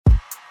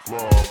Fly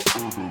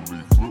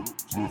orderly, flip,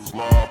 flip,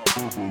 fly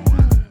orderly.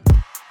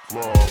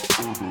 Fly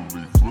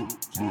orderly, flip,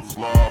 flip,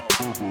 fly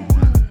orderly.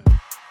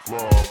 Fly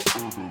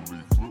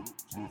orderly, flip,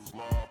 flip,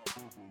 fly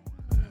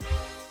orderly.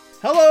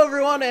 Hello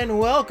everyone and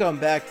welcome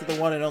back to the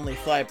one and only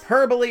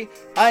Flyperbole.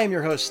 I am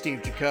your host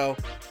Steve Jaco.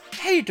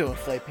 How you doing,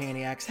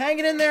 Flypaniacs?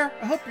 Hanging in there?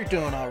 I hope you're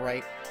doing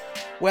alright.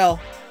 Well,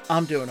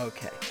 I'm doing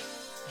okay.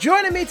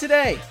 Joining me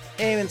today,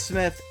 Eamon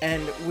Smith,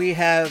 and we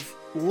have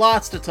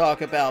lots to talk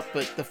about,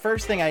 but the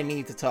first thing I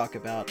need to talk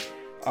about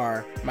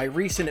are my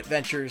recent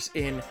adventures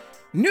in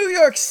New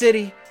York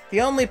City,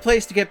 the only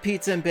place to get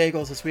pizza and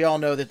bagels, as we all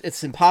know that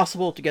it's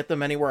impossible to get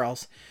them anywhere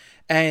else.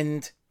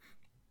 And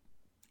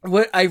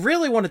what I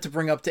really wanted to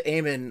bring up to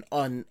Eamon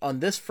on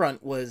this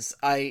front was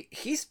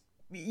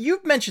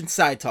you've mentioned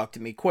Side Talk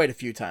to me quite a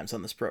few times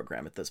on this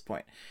program at this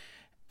point,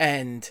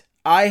 and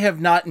I have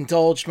not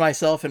indulged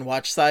myself and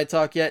watched Side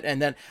Talk yet, and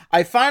then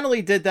I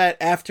finally did that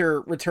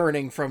after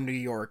returning from New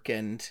York,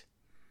 and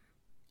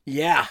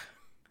yeah,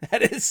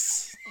 that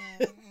is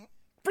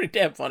pretty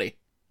damn funny.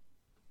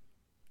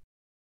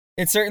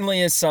 It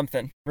certainly is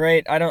something,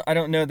 right? I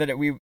don't know that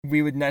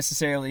we would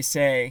necessarily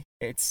say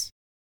it's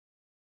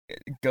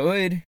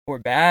good or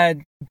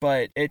bad,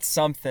 but it's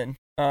something.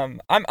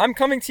 I'm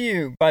coming to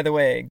you, by the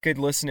way, good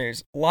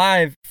listeners,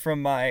 live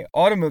from my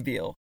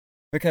automobile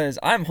because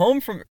I'm home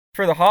for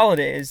the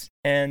holidays,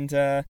 and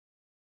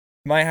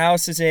my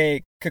house is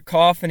a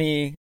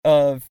cacophony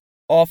of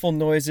awful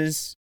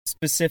noises,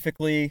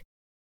 specifically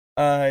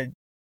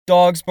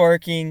dogs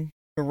barking,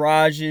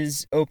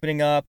 garages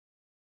opening up,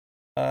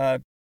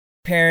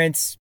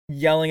 parents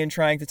yelling and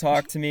trying to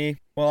talk to me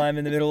while I'm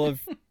in the middle of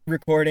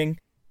recording.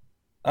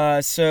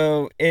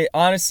 So it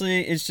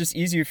honestly is just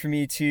easier for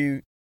me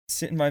to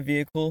sit in my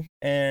vehicle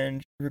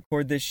and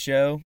record this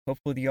show.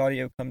 Hopefully the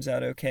audio comes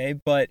out okay,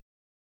 but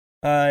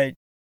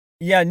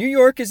yeah, New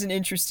York is an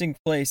interesting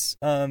place.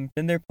 Been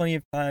there plenty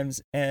of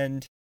times,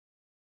 and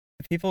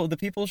the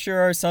people sure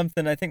are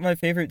something. I think my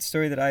favorite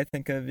story that I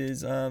think of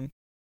is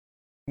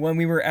when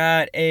we were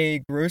at a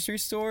grocery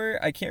store.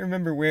 I can't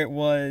remember where it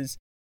was.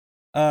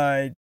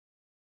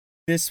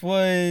 This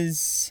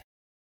was,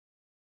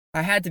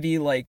 I had to be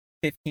like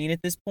 15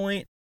 at this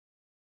point.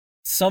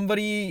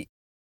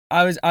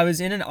 I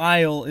was in an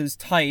aisle. It was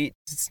tight.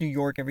 It's New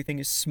York. Everything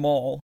is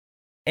small,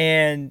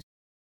 and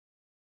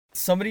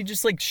somebody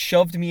just like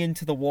shoved me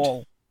into the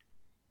wall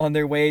on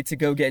their way to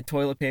go get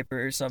toilet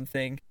paper or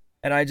something.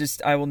 And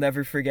I will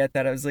never forget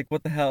that. I was like,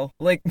 what the hell?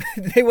 Like,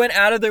 they went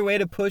out of their way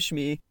to push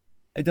me.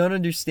 I don't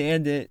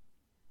understand it.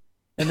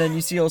 And then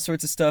you see all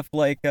sorts of stuff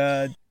like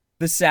the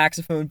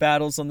saxophone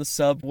battles on the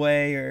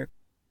subway, or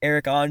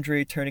Eric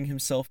Andre turning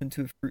himself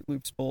into a Fruit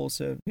Loops bowl.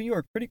 So New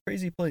York, pretty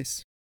crazy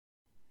place.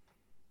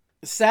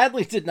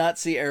 Sadly, did not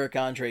see Eric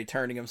Andre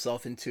turning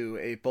himself into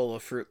a bowl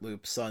of Fruit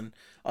Loops on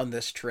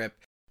this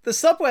trip. The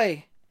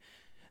subway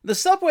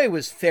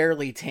was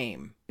fairly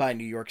tame by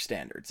New York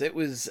standards.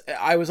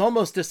 I was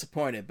almost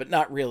disappointed, but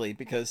not really,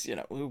 because, you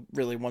know, who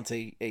really wants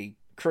a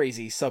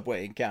crazy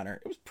subway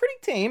encounter? It was pretty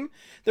tame.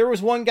 There was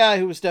one guy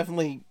who was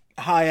definitely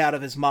high out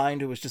of his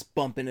mind who was just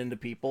bumping into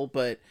people,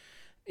 but,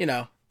 you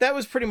know, that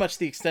was pretty much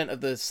the extent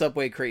of the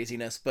subway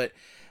craziness. But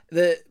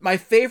my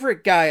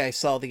favorite guy I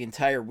saw the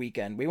entire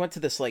weekend, we went to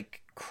this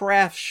like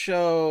craft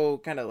show,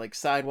 kind of like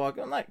sidewalk,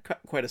 well, not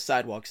quite a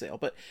sidewalk sale,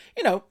 but,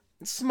 you know,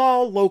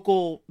 small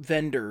local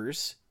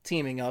vendors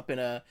teaming up in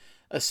a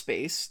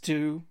space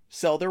to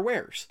sell their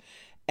wares.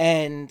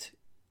 And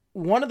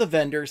one of the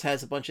vendors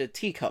has a bunch of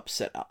teacups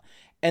set up.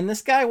 And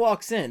this guy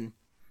walks in,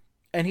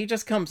 and he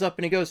just comes up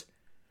and he goes,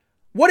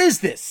 "What is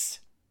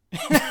this?"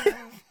 And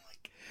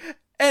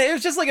it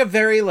was just like a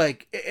very,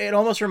 like, it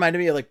almost reminded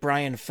me of like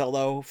Brian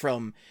Fellow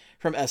from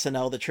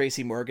SNL, the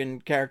Tracy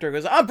Morgan character.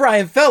 Goes, "I'm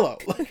Brian Fellow."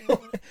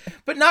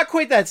 But not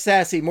quite that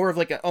sassy, more of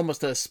like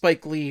almost a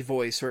Spike Lee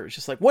voice, where it's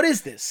just like, "What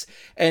is this?"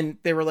 And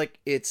they were like,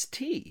 "It's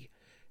tea."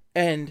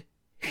 And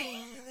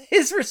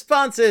his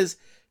response is,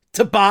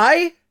 "To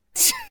buy?"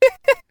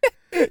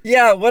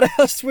 Yeah, what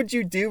else would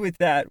you do with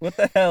that? What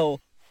the hell?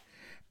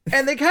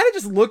 And they kind of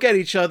just look at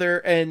each other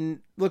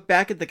and look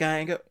back at the guy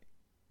and go,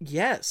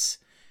 "Yes."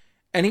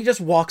 And he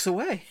just walks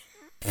away.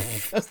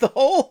 That's the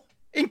whole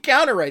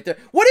encounter right there.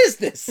 What is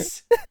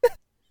this?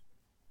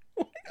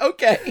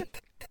 Okay.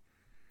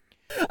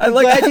 I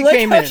like how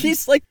in.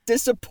 he's like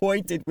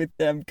disappointed with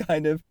them,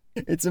 kind of.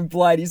 It's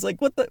implied. He's like,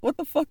 what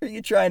the fuck are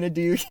you trying to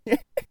do here?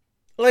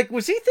 Like,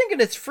 was he thinking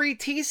it's free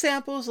tea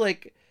samples?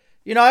 Like,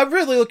 you know, I'm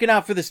really looking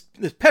out for this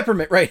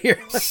peppermint right here.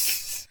 Like,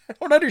 I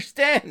don't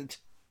understand.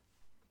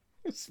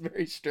 It's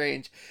very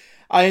strange.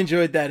 I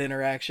enjoyed that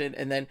interaction.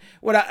 And then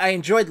what I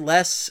enjoyed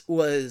less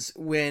was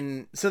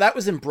so that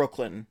was in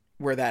Brooklyn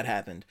where that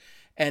happened.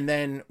 And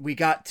then we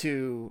got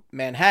to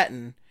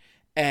Manhattan,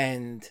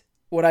 and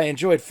what I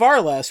enjoyed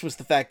far less was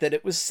the fact that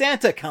it was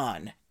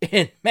SantaCon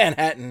in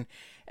Manhattan.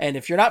 And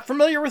if you're not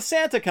familiar with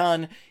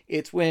SantaCon,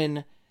 it's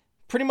when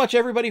pretty much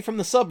everybody from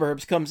the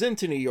suburbs comes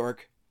into New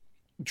York,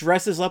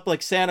 dresses up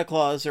like Santa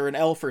Claus or an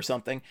elf or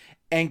something,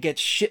 and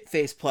gets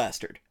shit-faced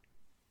plastered.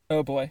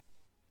 Oh boy.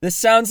 This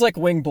sounds like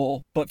Wing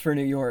Bowl, but for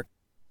New York.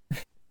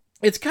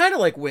 It's kind of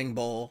like Wing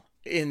Bowl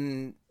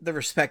in the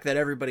respect that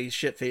everybody's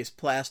shit-faced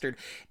plastered.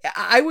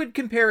 I would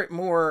compare it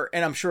more,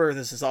 and I'm sure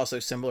this is also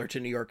similar to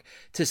New York,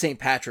 to St.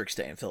 Patrick's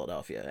Day in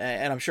Philadelphia.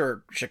 And I'm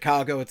sure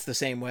Chicago, it's the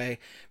same way.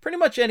 Pretty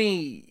much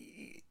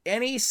any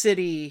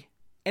city,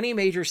 any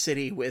major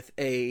city with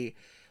a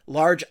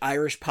large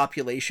Irish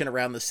population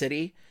around the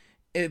city,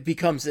 it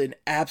becomes an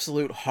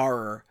absolute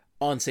horror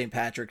on St.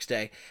 Patrick's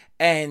Day.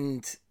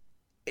 And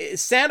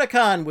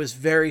SantaCon was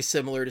very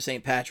similar to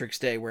St. Patrick's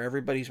Day, where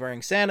everybody's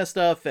wearing Santa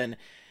stuff and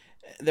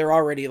they're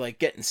already like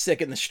getting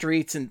sick in the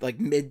streets and like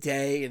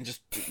midday and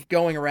just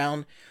going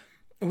around.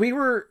 We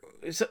were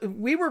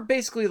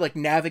basically like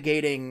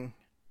navigating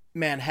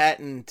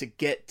Manhattan to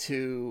get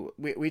to,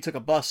 we took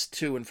a bus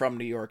to and from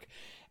New York,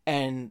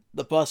 and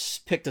the bus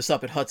picked us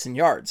up at Hudson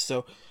Yards.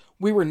 So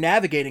we were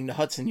navigating to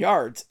Hudson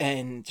Yards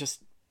and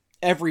just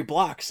every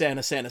block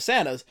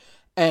Santas.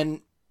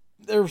 And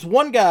there was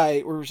one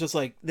guy where it was just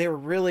like, they were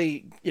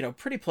really,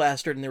 pretty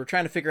plastered, and they were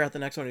trying to figure out the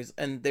next one,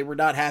 and they were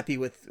not happy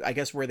with, I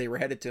guess, where they were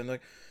headed to. And they're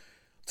like,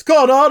 it's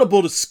called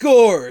Audible to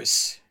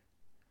Scores.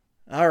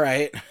 All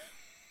right.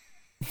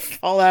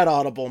 Call that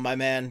Audible, my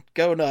man.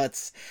 Go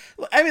nuts.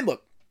 I mean,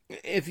 look,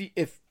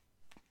 if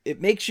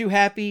it makes you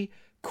happy,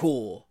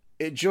 cool.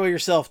 Enjoy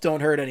yourself.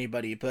 Don't hurt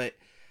anybody. But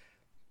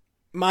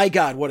my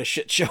God, what a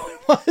shit show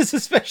it was,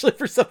 especially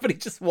for somebody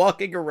just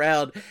walking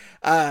around.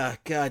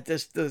 God,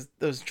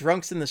 those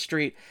drunks in the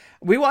street.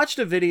 We watched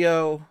a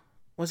video.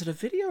 Was it a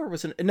video or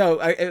was it? No,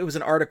 it was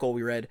an article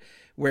we read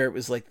where it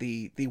was like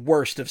the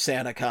worst of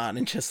SantaCon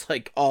and just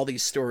like all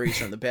these stories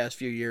from the past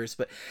few years.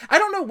 But I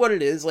don't know what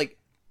it is. Like,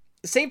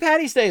 St.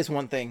 Patty's Day is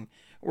one thing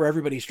where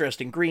everybody's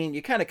dressed in green.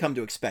 You kind of come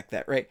to expect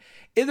that, right?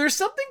 There's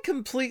something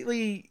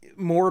completely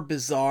more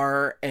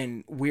bizarre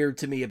and weird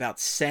to me about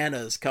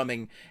Santa's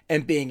coming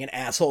and being an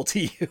asshole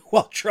to you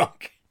while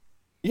drunk.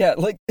 Yeah,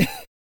 like,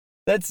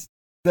 that's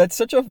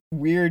such a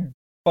weird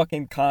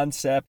fucking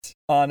concept,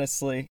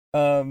 honestly.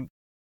 And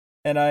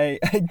I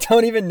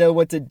don't even know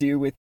what to do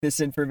with this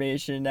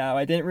information now.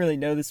 I didn't really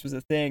know this was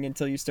a thing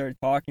until you started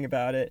talking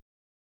about it.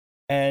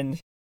 And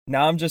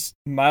now I'm just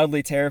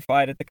mildly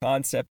terrified at the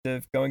concept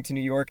of going to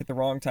New York at the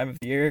wrong time of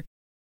the year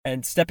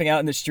and stepping out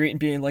in the street and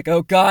being like,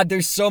 oh God,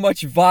 there's so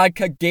much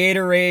vodka,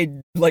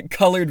 Gatorade, like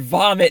colored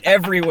vomit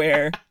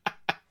everywhere.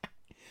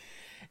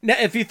 Now,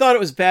 if you thought it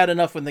was bad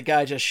enough when the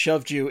guy just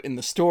shoved you in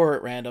the store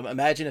at random,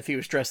 imagine if he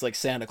was dressed like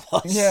Santa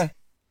Claus. Yeah.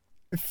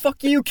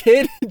 Fuck you,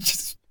 kid.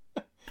 Just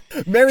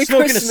Merry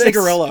Smoking Christmas. a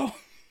cigarillo.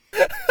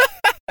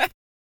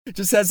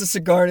 Just has a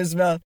cigar in his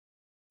mouth.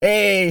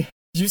 Hey,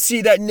 did you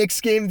see that Knicks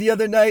game the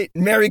other night?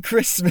 Merry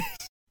Christmas.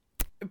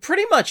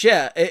 Pretty much,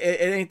 yeah.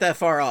 It ain't that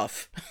far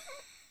off.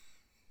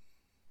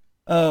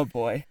 Oh,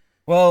 boy.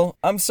 Well,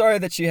 I'm sorry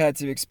that you had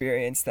to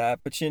experience that,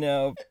 but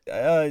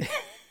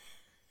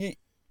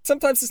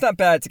sometimes it's not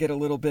bad to get a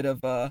little bit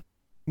of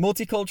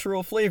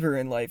multicultural flavor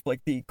in life,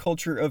 like the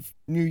culture of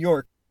New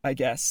York, I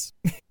guess.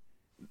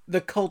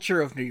 The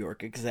culture of New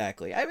York,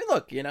 exactly. I mean,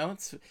 look,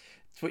 it's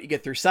what you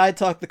get through Side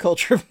Talk, the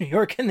culture of New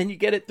York, and then you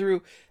get it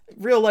through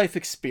real life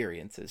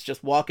experiences,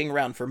 just walking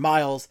around for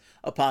miles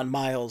upon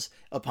miles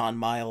upon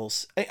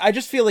miles. I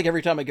just feel like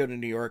every time I go to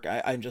New York,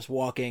 I'm just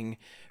walking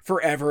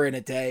forever in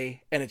a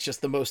day, and it's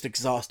just the most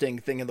exhausting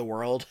thing in the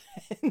world.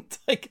 And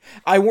like,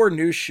 I wore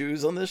new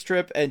shoes on this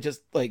trip, and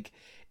just like,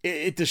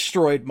 it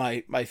destroyed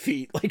my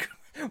feet. Like,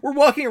 we're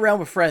walking around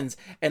with friends,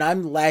 and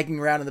I'm lagging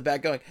around in the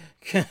back going,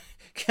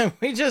 can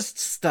we just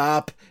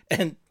stop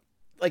and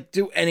like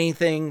do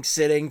anything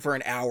sitting for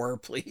an hour,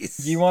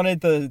 please? You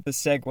wanted the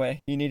segue.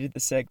 You needed the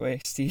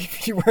segue,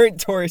 Steve. You weren't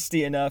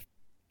touristy enough.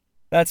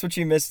 That's what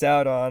you missed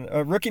out on.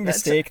 A rookie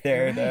mistake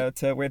there, right, though,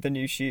 to wear the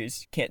new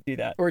shoes. Can't do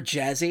that. Or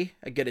jazzy.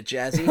 I get a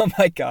jazzy. Oh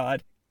my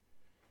God.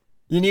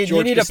 You need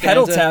a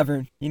pedal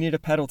tavern. You need a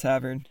pedal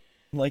tavern.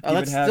 Like you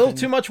would have. That's still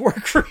too much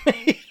work for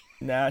me.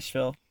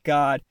 Nashville.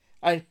 God.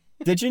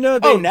 Did you know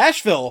that? Oh,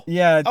 Nashville.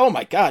 Yeah. Oh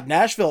my God,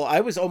 Nashville.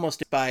 I was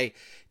almost by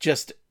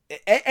just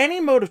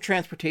any mode of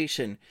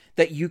transportation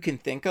that you can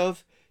think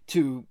of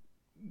to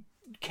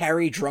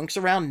carry drunks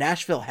around.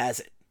 Nashville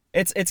has it.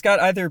 It's got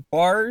either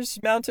bars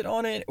mounted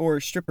on it or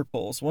stripper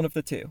poles, one of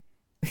the two.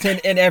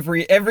 And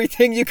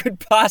everything you could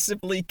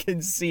possibly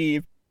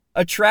conceive.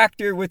 A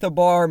tractor with a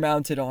bar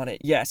mounted on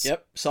it. Yes.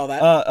 Yep. Saw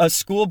that. A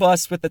school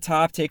bus with the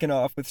top taken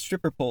off with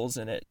stripper poles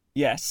in it.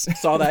 Yes.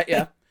 Saw that.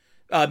 Yeah.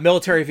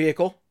 Military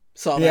vehicle.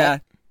 Saw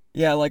that.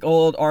 Yeah, like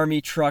old army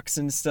trucks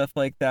and stuff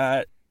like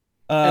that.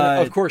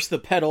 And of course, the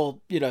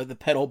pedal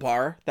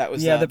bar. That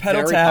was the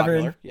pedal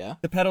tavern. Popular. Yeah,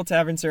 the pedal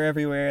taverns are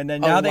everywhere, and then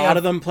now a lot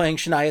of them playing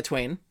Shania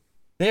Twain.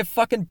 They have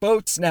fucking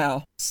boats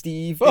now,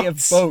 Steve. They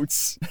have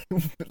boats,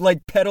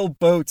 like pedal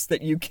boats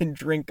that you can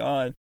drink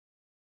on,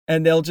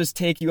 and they'll just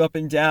take you up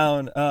and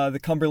down the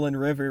Cumberland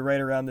River right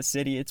around the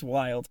city. It's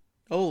wild.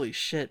 Holy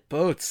shit,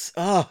 boats!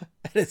 Oh,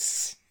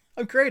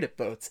 I'm great at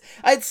boats.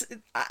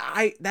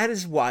 That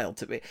is wild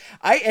to me.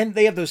 And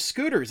they have those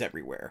scooters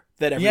everywhere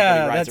that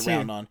everybody rides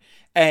around on.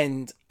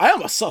 And I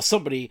almost saw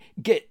somebody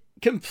get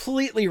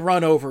completely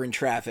run over in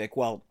traffic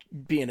while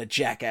being a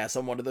jackass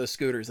on one of those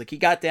scooters. Like, he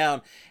got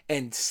down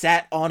and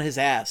sat on his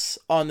ass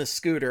on the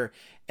scooter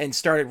and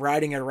started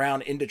riding it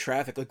around into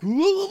traffic, like,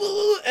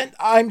 and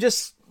I'm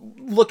just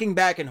looking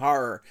back in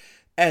horror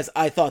as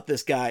I thought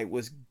this guy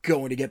was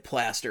going to get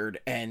plastered,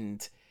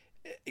 and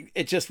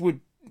it just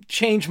would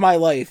change my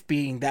life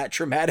being that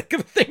traumatic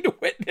of a thing to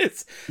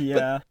witness.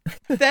 Yeah.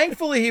 But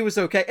thankfully he was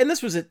okay. And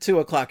this was at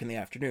 2:00 in the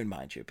afternoon,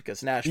 mind you,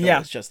 because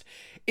Nashville is just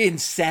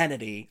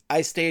insanity.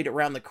 I stayed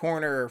around the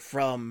corner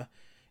from,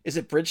 is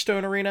it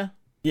Bridgestone Arena?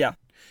 Yeah.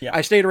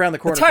 I stayed around the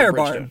corner the tire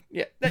from Bridgestone. barn.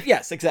 Yeah.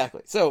 Yes,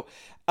 exactly. So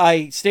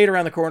I stayed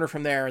around the corner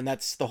from there, and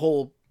that's the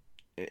whole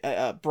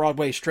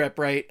Broadway strip,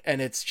 right?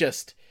 And it's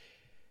just,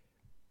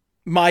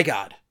 my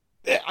God.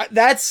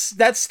 That's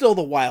still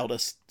the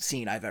wildest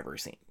scene I've ever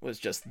seen, was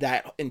just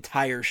that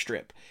entire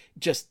strip.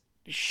 Just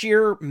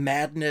sheer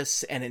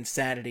madness and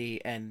insanity,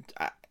 and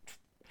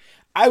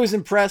I was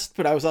impressed,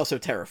 but I was also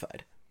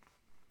terrified.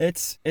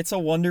 It's a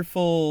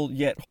wonderful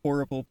yet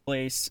horrible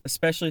place,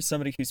 especially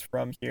somebody who's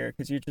from here,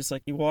 because you're just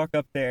like, you walk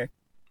up there,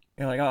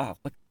 you're like, oh,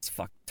 look at these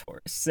fucking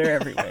tourists. They're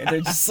everywhere.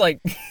 They're just like,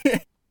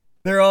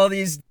 they're all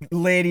these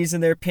ladies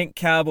in their pink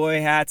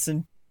cowboy hats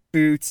and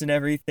boots and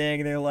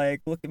everything. They're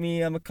like, look at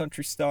me, I'm a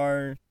country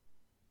star.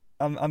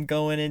 I'm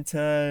going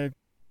into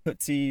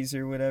Tootsie's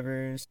or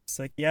whatever. It's just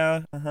like,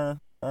 yeah,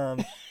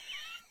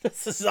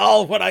 This is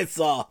all what I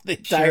saw the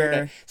entire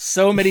night.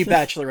 So many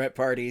bachelorette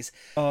parties.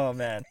 Oh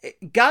man.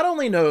 God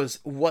only knows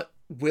what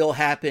will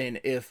happen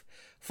if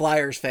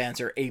Flyers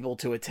fans are able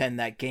to attend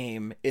that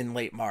game in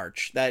late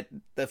March. That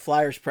the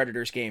Flyers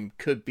Predators game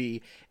could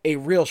be a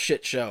real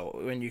shit show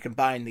when you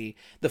combine the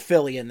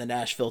Philly and the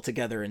Nashville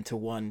together into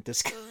one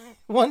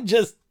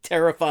just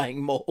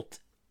terrifying mold.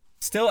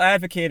 Still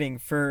advocating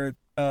for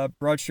a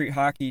Broad Street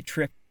hockey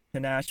trip to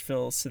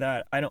Nashville so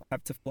that I don't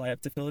have to fly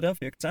up to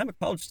Philadelphia, because I'm a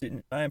college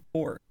student. I am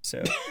poor,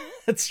 so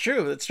That's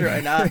true.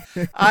 And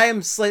I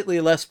am slightly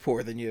less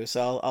poor than you,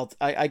 so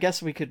I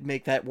guess we could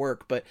make that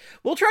work. But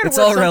we'll try to it's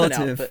work all something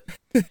relative. out.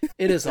 But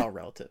it is all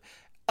relative.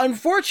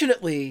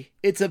 Unfortunately,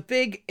 it's a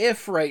big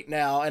if right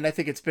now, and I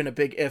think it's been a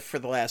big if for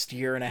the last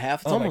year and a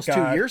half. It's almost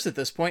 2 years at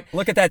this point.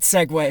 Look at that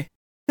segue.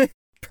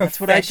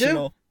 That's what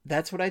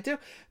I do.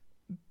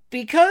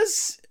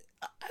 Because,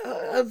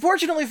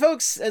 unfortunately,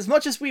 folks, as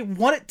much as we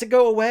want it to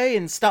go away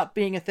and stop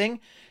being a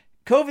thing,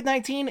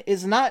 COVID-19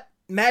 is not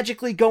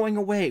magically going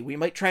away. We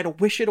might try to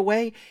wish it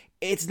away.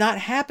 It's not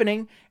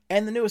happening,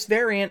 and the newest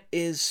variant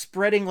is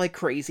spreading like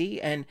crazy,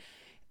 and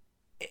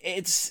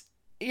it's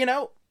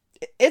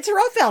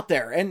rough out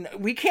there, and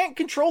we can't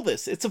control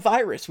this. It's a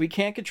virus. We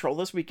can't control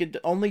this. We could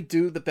only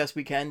do the best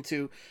we can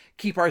to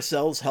keep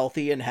ourselves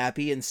healthy and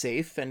happy and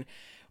safe, and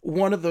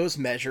one of those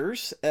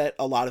measures that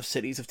a lot of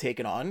cities have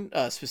taken on,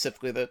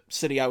 specifically the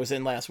city I was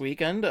in last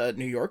weekend,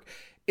 New York,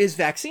 is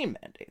vaccine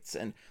mandates.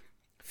 And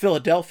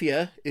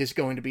Philadelphia is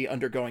going to be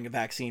undergoing a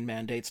vaccine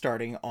mandate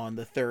starting on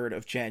the 3rd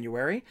of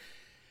January.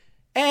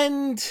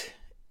 And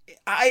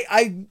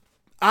I'm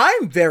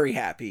very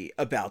happy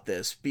about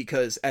this,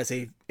 because as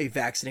a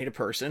vaccinated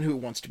person who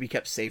wants to be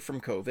kept safe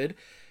from COVID,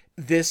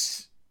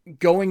 this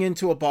going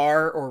into a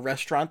bar or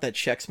restaurant that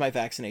checks my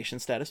vaccination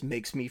status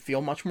makes me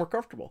feel much more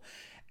comfortable.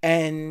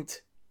 And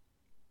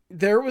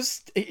there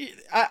was,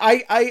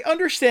 I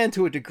understand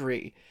to a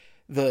degree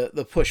the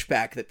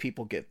pushback that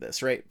people give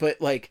this, right? But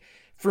like,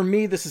 for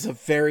me, this is a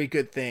very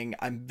good thing.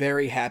 I'm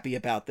very happy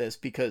about this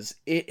because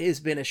it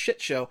has been a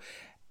shit show.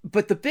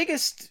 But the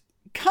biggest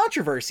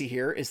controversy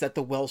here is that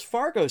the Wells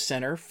Fargo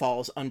Center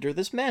falls under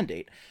this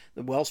mandate.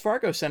 The Wells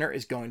Fargo Center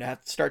is going to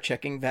have to start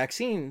checking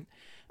vaccine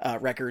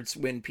records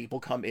when people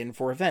come in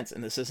for events.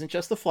 And this isn't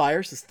just the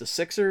Flyers, this is the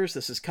Sixers,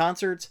 this is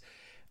concerts.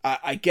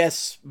 I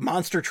guess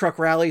monster truck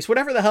rallies,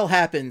 whatever the hell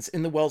happens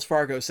in the Wells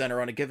Fargo Center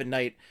on a given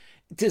night,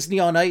 Disney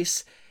on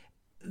Ice,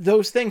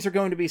 those things are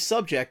going to be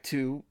subject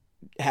to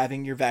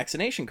having your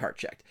vaccination card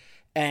checked.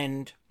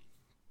 And,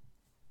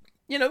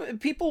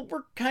 people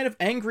were kind of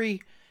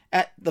angry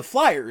at the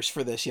Flyers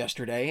for this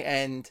yesterday.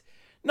 And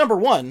number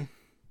one,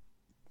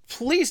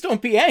 please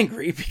don't be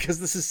angry, because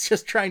this is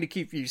just trying to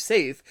keep you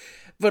safe.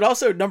 But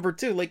also, number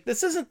two, like,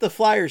 this isn't the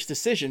Flyers'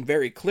 decision,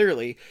 very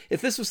clearly.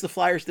 If this was the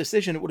Flyers'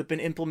 decision, it would have been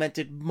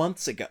implemented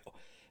months ago.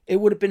 It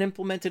would have been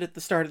implemented at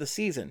the start of the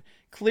season.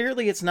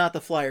 Clearly, it's not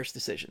the Flyers'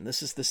 decision.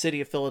 This is the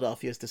city of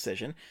Philadelphia's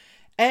decision.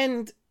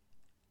 And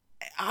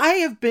I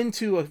have been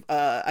to,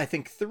 I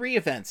think, 3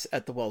 events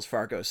at the Wells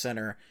Fargo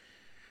Center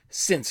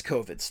since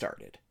COVID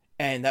started.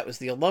 And that was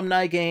the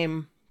alumni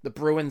game, the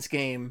Bruins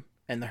game,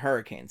 and the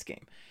Hurricanes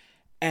game.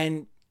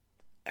 And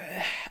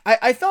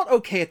I felt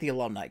okay at the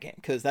alumni game,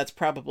 because that's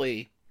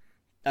probably,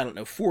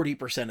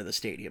 40% of the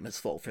stadium is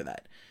full for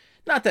that.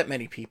 Not that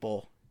many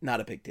people,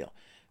 not a big deal.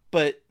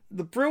 But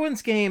the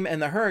Bruins game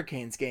and the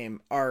Hurricanes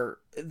game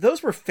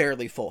those were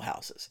fairly full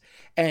houses.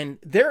 And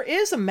there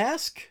is a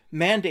mask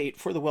mandate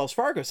for the Wells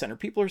Fargo Center.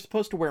 People are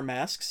supposed to wear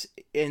masks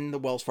in the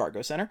Wells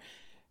Fargo Center.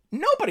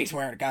 Nobody's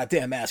wearing a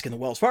goddamn mask in the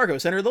Wells Fargo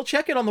Center. They'll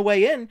check it on the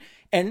way in,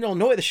 and it'll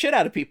annoy the shit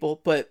out of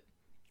people. But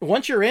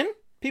once you're in,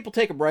 people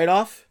take them right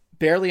off.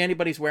 Barely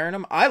anybody's wearing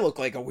them. I look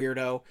like a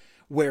weirdo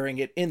wearing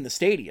it in the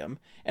stadium,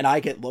 and I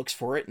get looks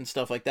for it and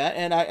stuff like that,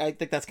 and I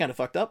think that's kind of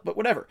fucked up, but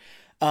whatever.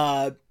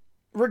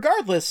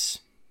 Regardless,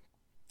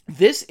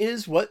 this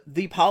is what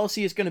the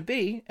policy is going to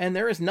be, and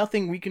there is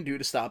nothing we can do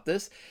to stop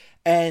this.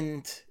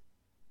 And,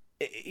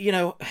 you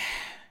know,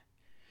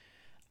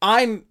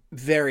 I'm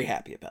very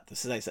happy about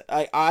this. As I said,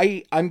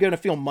 I'm going to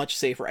feel much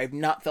safer. I've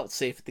not felt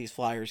safe at these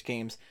Flyers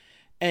games.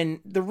 And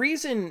the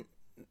reason,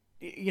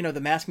 you know,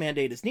 the mask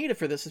mandate is needed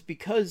for this is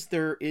because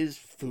there is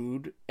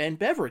food and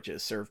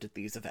beverages served at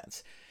these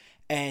events.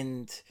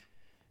 And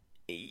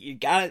you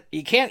can't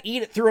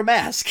eat it through a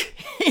mask.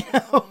 You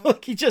know,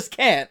 like, you just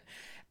can't.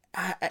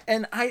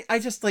 I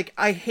just, like,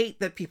 I hate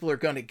that people are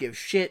going to give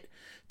shit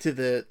to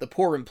the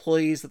poor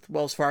employees at the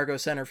Wells Fargo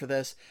Center for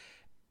this.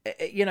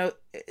 You know,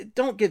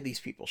 don't give these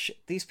people shit.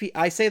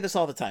 I say this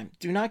all the time.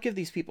 Do not give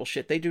these people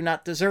shit. They do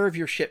not deserve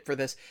your shit for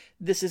this.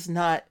 This is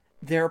not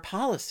their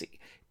policy.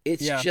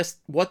 It's just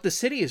what the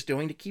city is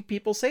doing to keep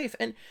people safe.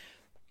 And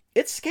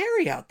it's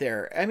scary out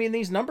there. I mean,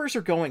 these numbers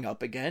are going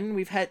up again.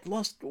 We've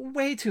lost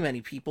way too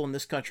many people in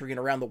this country and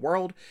around the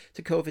world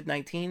to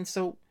COVID-19.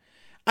 So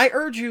I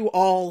urge you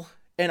all,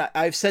 and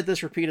I've said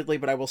this repeatedly,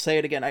 but I will say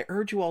it again. I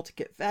urge you all to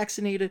get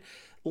vaccinated,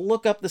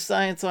 look up the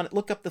science on it,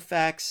 look up the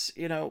facts,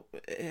 you know,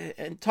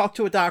 and talk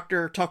to a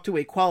doctor, talk to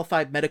a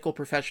qualified medical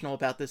professional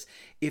about this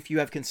if you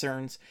have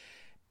concerns.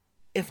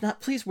 If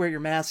not, please wear your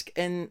mask.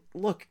 And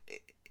look,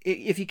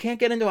 if you can't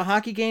get into a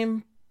hockey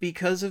game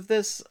because of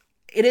this,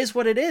 it is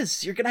what it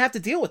is. You're going to have to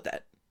deal with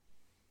that.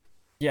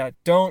 Yeah,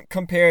 don't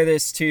compare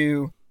this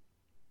to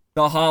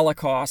the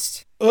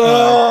Holocaust.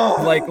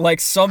 Like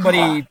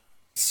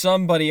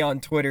somebody on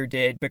Twitter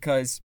did,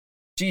 because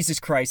Jesus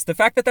Christ, the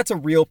fact that that's a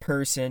real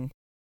person.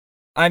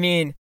 I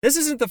mean, this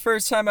isn't the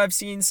first time I've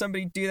seen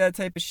somebody do that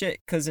type of shit,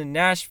 because in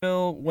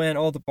Nashville, when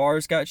all the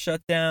bars got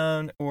shut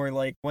down, or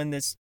like when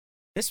this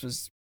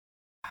was,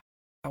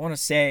 I want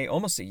to say,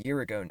 almost a year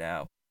ago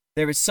now,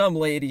 there was some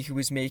lady who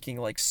was making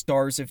like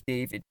Stars of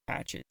David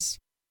patches.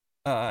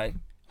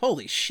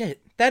 Holy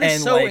shit. That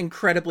is so, like,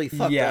 incredibly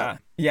fucked up.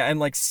 Yeah, and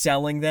like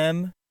selling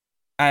them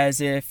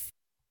as if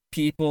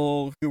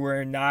people who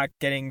were not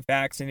getting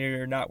vaccinated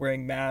or not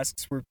wearing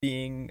masks were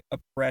being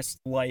oppressed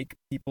like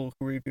people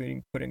who were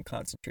being put in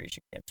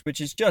concentration camps, which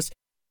is just,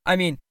 I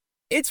mean,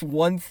 it's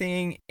one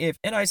thing if,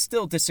 and I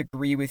still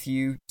disagree with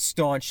you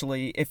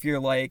staunchly if you're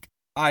like,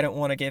 I don't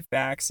want to get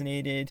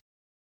vaccinated,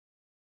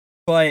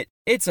 but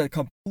it's a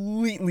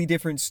completely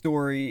different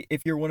story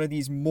if you're one of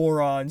these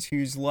morons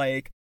who's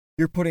like,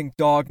 you're putting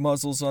dog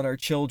muzzles on our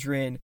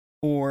children,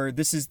 or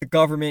this is the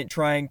government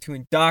trying to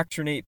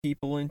indoctrinate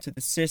people into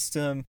the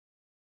system,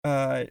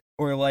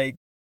 or like,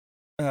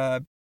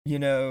 you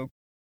know,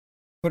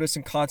 put us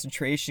in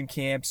concentration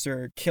camps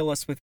or kill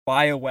us with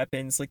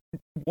bioweapons. Like,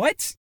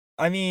 what?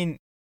 I mean,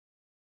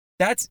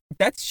 that's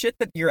shit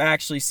that you're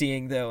actually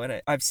seeing, though.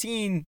 And I've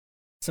seen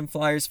some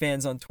Flyers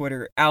fans on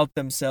Twitter out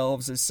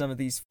themselves as some of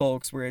these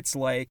folks where it's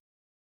like,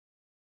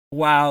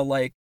 wow,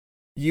 like,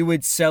 you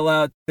would sell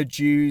out the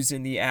Jews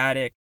in the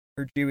attic,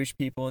 or Jewish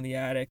people in the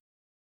attic.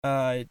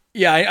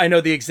 Yeah, I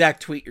know the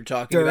exact tweet you're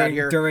talking about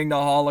here. During the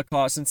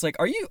Holocaust. And it's like,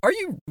 are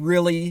you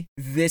really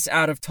this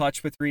out of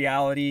touch with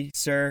reality,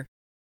 sir?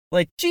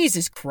 Like,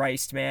 Jesus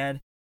Christ, man.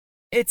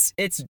 It's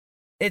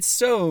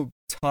so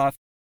tough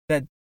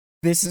that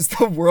this is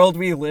the world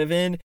we live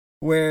in,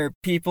 where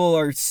people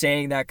are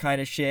saying that kind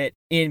of shit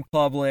in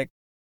public.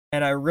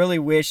 And I really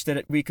wish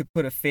that we could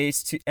put a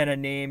face to and a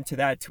name to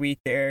that tweet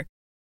there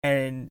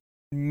and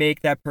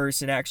make that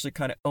person actually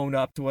kind of own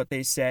up to what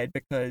they said,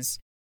 because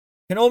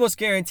I can almost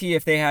guarantee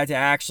if they had to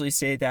actually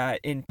say that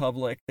in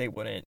public, they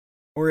wouldn't.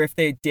 Or if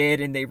they did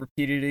and they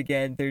repeated it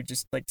again, they're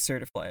just like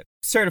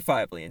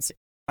certifiably insane.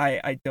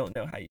 I don't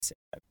know how you say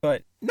that,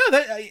 but no,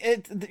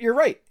 you're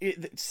right.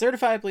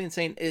 Certifiably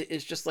insane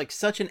is just like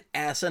such an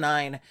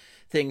asinine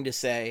thing to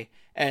say,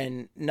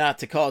 and not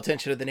to call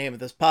attention to the name of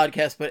this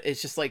podcast, but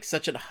it's just like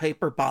such a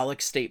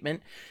hyperbolic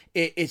statement.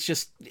 It's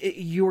just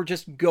you're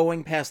just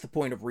going past the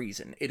point of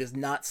reason. It is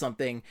not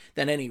something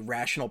that any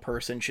rational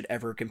person should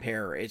ever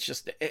compare. It's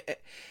just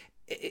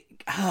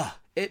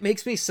it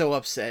makes me so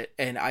upset,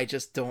 and I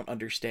just don't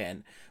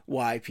understand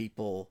why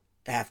people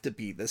have to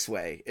be this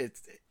way.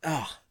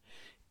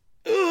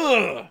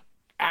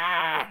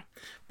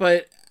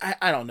 But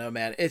I don't know,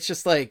 man. It's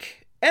just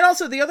like, and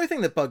also the other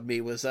thing that bugged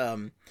me was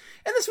and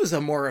this was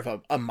more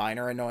of a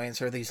minor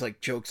annoyance, are these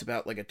like jokes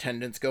about like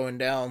attendance going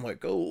down,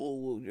 like,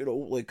 oh, you know,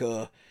 like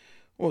what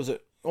was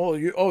it,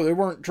 they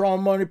weren't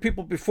drawing money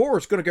people before,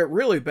 it's gonna get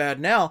really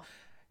bad now.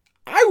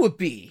 I would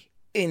be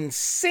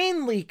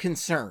insanely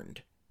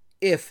concerned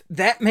if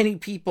that many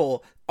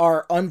people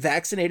are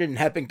unvaccinated and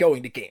have been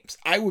going to games.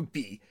 I would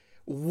be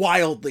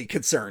wildly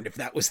concerned if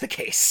that was the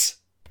case.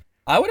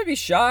 I wouldn't be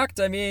shocked.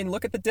 I mean,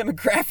 look at the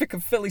demographic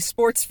of Philly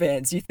sports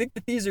fans. You think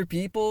that these are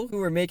people who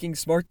are making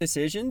smart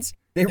decisions?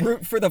 They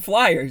root for the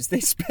Flyers. They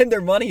spend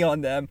their money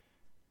on them.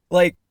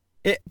 Like,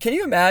 can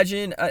you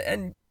imagine?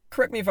 And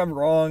correct me if I'm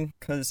wrong,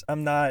 because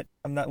I'm not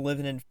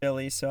living in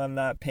Philly, so I'm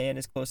not paying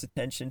as close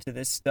attention to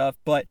this stuff.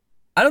 But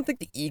I don't think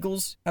the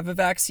Eagles have a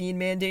vaccine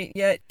mandate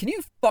yet. Can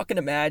you fucking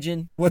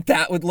imagine what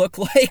that would look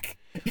like?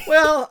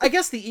 Well, I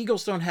guess the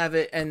Eagles don't have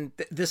it, and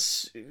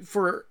this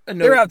for a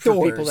note They're for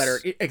outdoors. people that are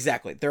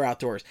exactly they're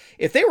outdoors.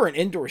 If they were an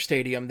indoor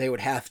stadium, they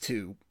would have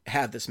to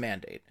have this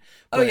mandate.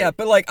 Oh yeah,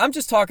 but like I'm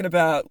just talking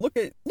about look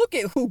at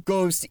who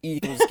goes to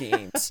Eagles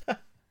games.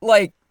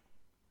 Like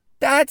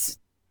that's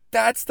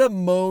the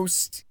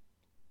most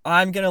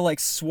I'm gonna like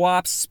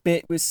swap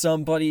spit with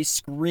somebody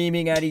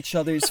screaming at each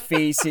other's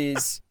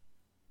faces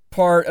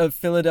part of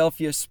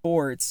Philadelphia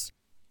sports.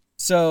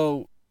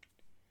 So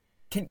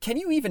can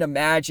you even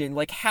imagine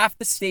like half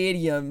the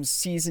stadium's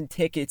season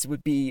tickets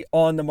would be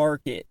on the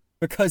market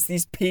because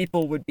these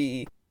people would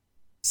be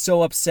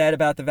so upset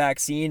about the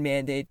vaccine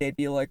mandate. They'd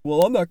be like,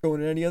 well, I'm not going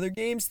to any other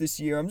games this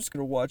year. I'm just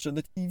going to watch on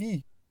the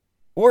TV.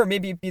 Or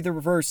maybe it'd be the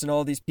reverse and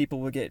all these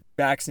people would get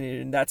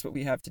vaccinated and that's what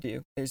we have to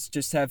do is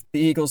just have the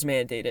Eagles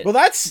mandate it. Well,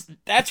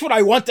 that's what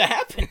I want to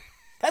happen.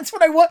 That's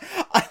what I want.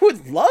 I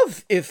would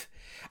love if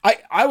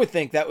I would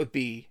think that would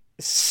be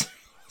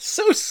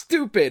so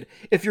stupid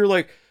if you're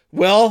like,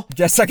 well,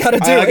 guess I gotta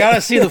do it. I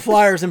gotta see the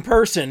Flyers in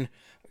person.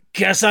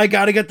 Guess I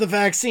gotta get the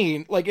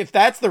vaccine. Like, if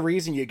that's the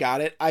reason you got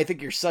it, I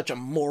think you're such a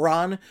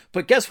moron.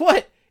 But guess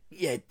what?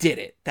 You did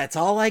it. That's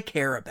all I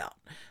care about.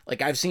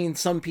 Like, I've seen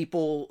some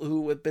people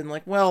who have been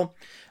like, well,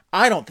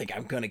 I don't think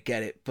I'm gonna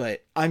get it,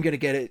 but I'm gonna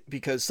get it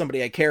because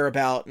somebody I care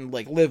about and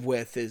like live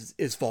with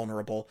is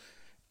vulnerable.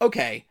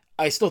 Okay,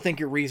 I still think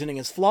your reasoning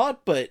is flawed,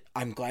 but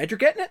I'm glad you're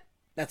getting it.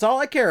 That's all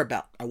I care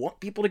about. I want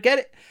people to get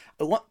it.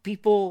 I want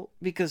people,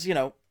 because, you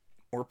know,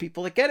 more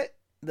people that get it,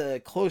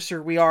 the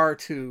closer we are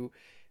to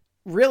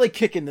really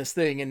kicking this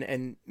thing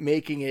and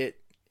making it,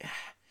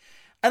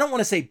 I don't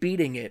want to say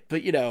beating it,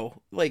 but, you know,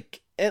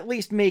 like at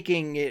least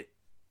making it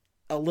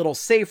a little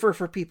safer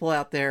for people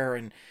out there.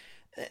 And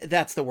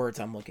that's the words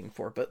I'm looking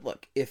for. But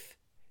look, if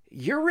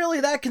you're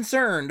really that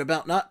concerned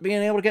about not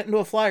being able to get into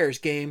a Flyers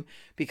game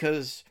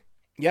because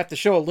you have to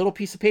show a little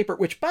piece of paper,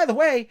 which, by the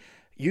way,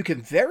 you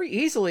can very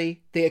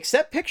easily, they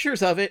accept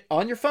pictures of it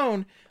on your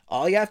phone.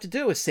 All you have to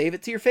do is save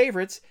it to your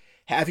favorites,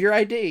 have your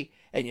ID,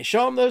 and you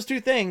show them those two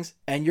things,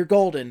 and you're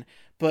golden.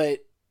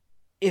 But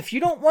if you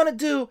don't want to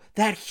do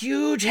that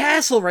huge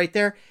hassle right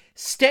there,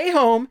 stay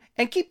home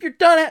and keep your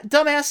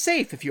dumbass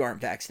safe if you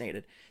aren't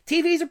vaccinated.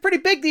 TVs are pretty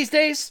big these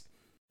days.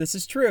 This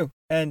is true.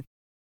 And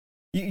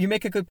you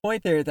make a good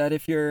point there that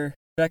if your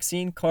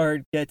vaccine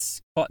card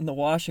gets caught in the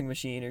washing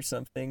machine or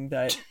something,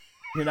 that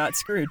you're not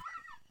screwed.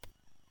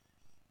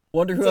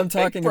 Wonder who I'm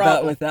talking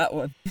about with that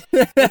one.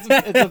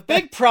 It's a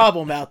big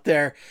problem out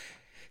there.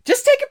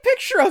 Just take a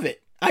picture of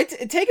it.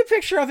 Take a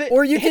picture of it,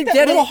 or you hit can that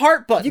get little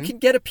heart button. You can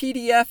get a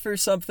PDF or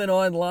something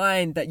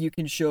online that you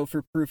can show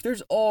for proof.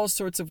 There's all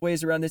sorts of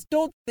ways around this.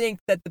 Don't think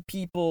that the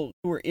people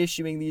who are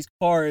issuing these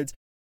cards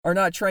are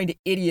not trying to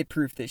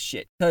idiot-proof this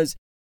shit, because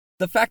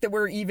the fact that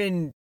we're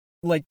even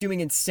like doing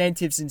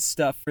incentives and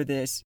stuff for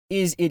this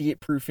is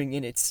idiot-proofing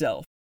in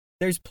itself.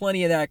 There's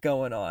plenty of that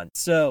going on.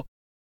 So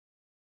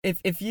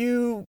if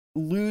you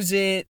lose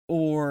it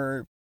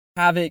or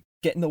have it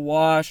get in the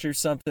wash or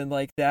something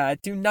like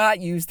that, do not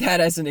use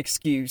that as an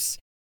excuse.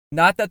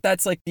 Not that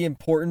that's like the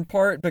important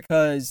part,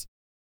 because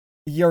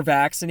you're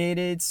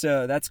vaccinated,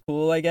 so that's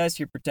cool, I guess.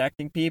 You're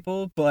protecting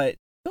people, but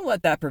don't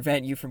let that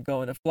prevent you from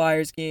going to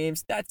Flyers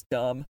games. That's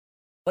dumb.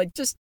 Like,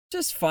 just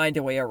find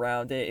a way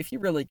around it. If you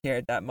really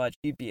cared that much,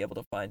 you'd be able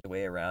to find a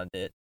way around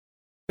it.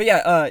 But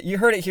yeah, you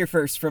heard it here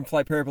first from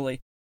Flyperbole.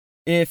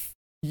 If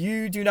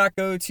you do not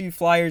go to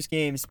Flyers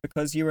games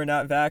because you are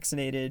not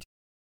vaccinated,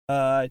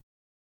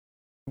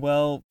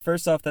 well,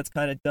 first off, that's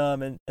kind of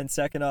dumb, and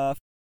second off,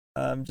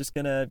 I'm just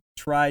gonna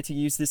try to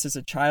use this as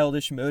a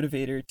childish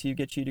motivator to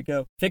get you to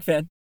go. Fake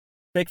fan.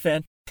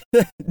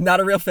 Not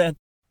a real fan.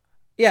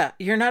 Yeah,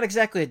 you're not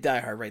exactly a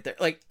diehard right there.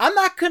 Like, I'm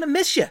not gonna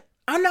miss you.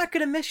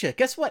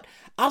 Guess what?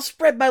 I'll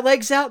spread my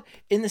legs out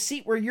in the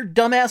seat where your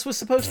dumbass was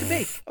supposed to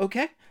be,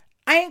 okay?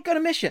 I ain't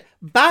gonna miss you.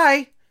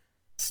 Bye!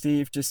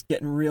 Steve just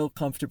getting real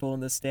comfortable in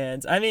the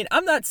stands. I mean,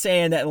 I'm not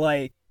saying that,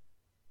 like,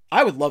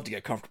 I would love to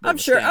get comfortable. I'm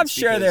sure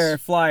there are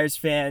Flyers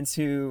fans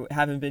who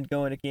haven't been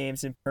going to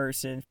games in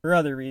person for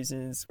other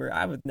reasons where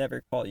I would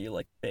never call you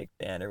like a big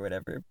fan or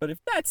whatever. But if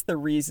that's the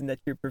reason that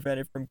you're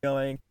prevented from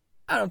going,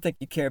 I don't think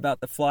you care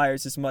about the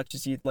Flyers as much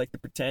as you'd like to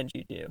pretend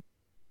you do.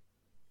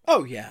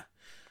 Oh yeah.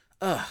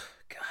 Oh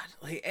God.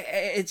 Like,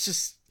 it's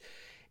just,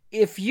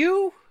 if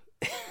you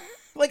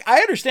like, I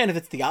understand if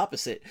it's the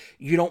opposite.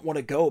 You don't want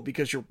to go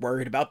because you're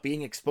worried about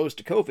being exposed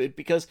to COVID,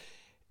 because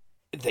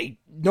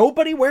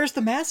nobody wears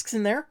the masks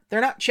in there.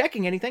 They're not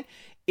checking anything.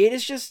 It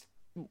is just,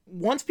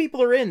 once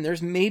people are in,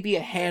 there's maybe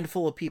a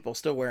handful of people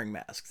still wearing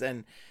masks,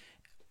 and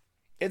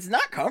it's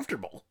not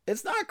comfortable.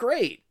 It's not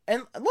great.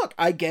 And look,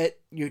 I get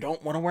you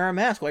don't want to wear a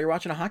mask while you're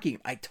watching a hockey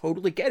game. I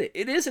totally get it.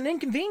 It is an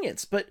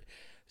inconvenience, but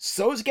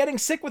so is getting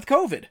sick with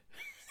COVID.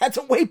 That's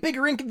a way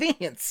bigger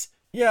inconvenience.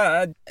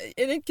 Yeah,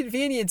 an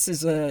inconvenience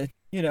is a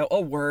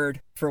word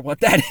for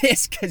what that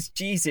is, because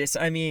Jesus,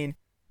 I mean,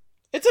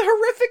 it's a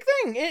horrific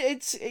thing.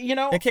 It's,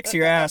 it kicks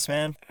your ass,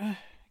 man.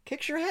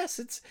 Kicks your ass.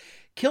 It's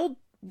killed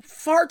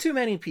far too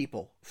many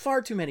people.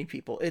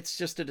 It's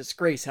just a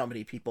disgrace how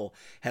many people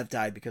have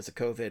died because of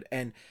COVID.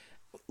 And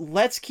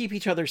let's keep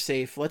each other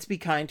safe. Let's be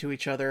kind to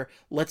each other.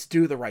 Let's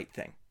do the right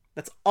thing.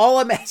 That's all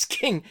I'm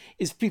asking,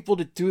 is people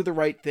to do the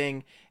right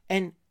thing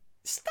and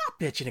stop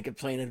bitching and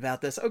complaining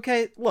about this.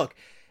 Okay, look,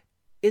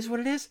 is what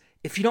it is.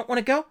 If you don't want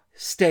to go,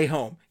 stay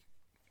home.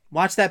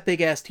 Watch that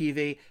big ass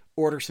TV,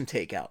 order some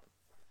takeout.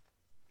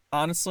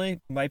 Honestly,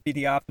 might be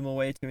the optimal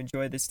way to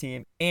enjoy this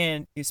team,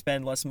 and you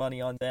spend less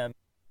money on them,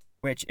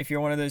 which, if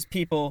you're one of those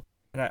people,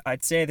 and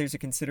I'd say there's a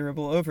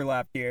considerable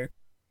overlap here,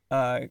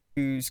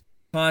 who's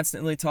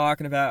constantly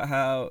talking about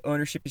how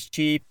ownership is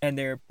cheap and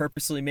they're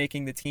purposely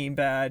making the team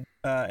bad,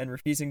 and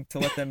refusing to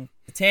let them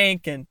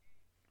tank and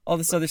all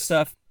this other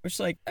stuff, which,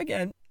 like,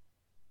 again,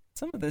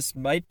 some of this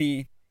might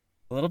be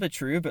a little bit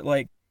true, but,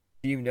 like,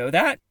 do you know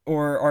that?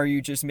 Or are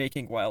you just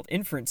making wild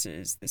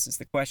inferences? This is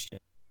the question.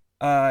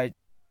 But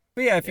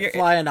yeah, if you're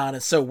Flyanon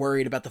is so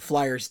worried about the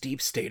Flyers deep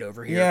state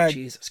over here. Yeah,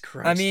 Jesus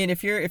Christ. I mean,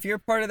 if you're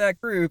part of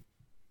that group,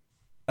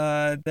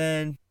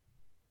 then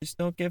just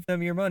don't give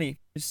them your money.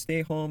 Just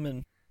stay home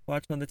and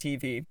watch on the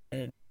TV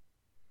and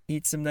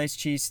eat some nice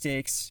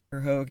cheesesteaks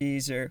or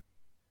hoagies or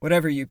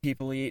whatever you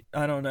people eat.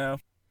 I don't know.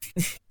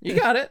 You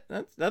got it.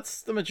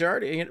 That's the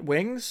majority.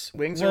 Wings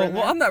are in there.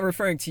 Well, I'm not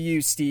referring to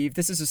you, Steve.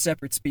 This is a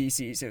separate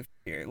species over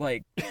here.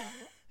 Like,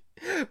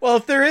 well,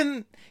 if they're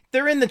in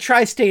the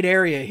tri-state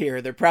area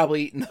here, they're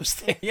probably eating those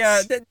things.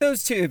 yeah,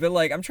 those two. But,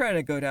 like, I'm trying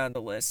to go down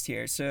the list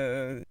here.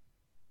 So,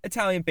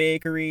 Italian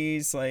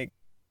bakeries, like,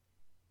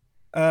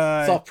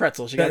 soft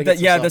pretzels. You gotta get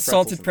some the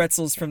soft salted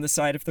pretzels from the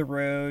side of the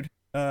road.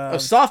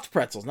 Soft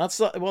pretzels, not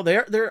well. They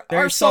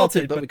are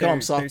salted, but we call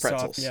them soft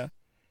pretzels. Soft,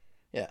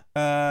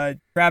 yeah.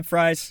 Crab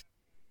fries.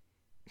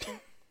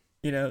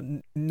 You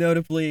know,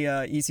 notably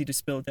easy to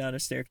spill down a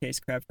staircase.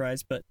 Crab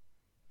fries, but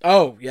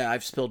oh yeah,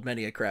 I've spilled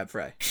many a crab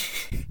fry.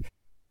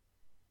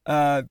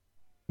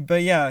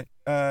 But yeah,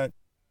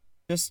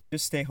 just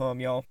stay home,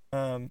 y'all.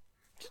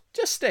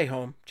 Just stay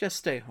home.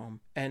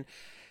 And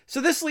so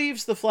this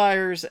leaves the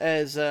Flyers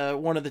as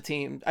one of the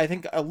team. I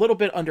think a little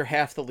bit under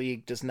half the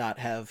league does not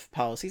have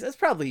policies. That's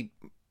probably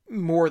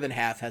more than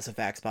half has a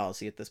vax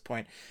policy at this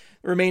point.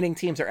 The remaining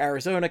teams are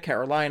Arizona,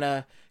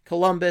 Carolina,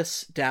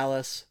 Columbus,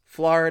 Dallas,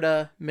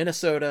 Florida,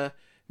 Minnesota,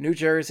 New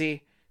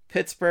Jersey,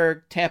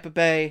 Pittsburgh, Tampa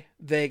Bay,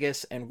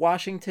 Vegas, and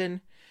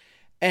Washington.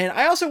 And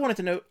I also wanted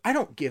to note, I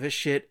don't give a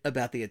shit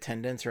about the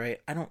attendance, right?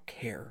 I don't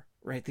care,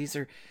 right? These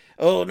are,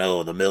 oh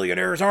no, the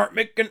billionaires aren't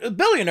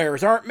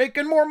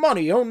making more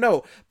money. Oh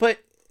no. But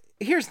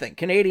here's the thing.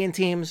 Canadian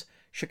teams,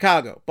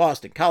 Chicago,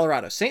 Boston,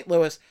 Colorado, St.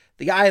 Louis,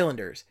 the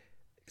Islanders,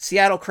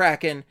 Seattle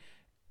Kraken,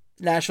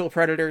 Nashville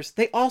Predators,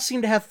 they all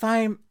seem to have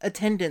fine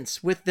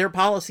attendance with their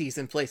policies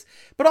in place.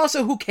 But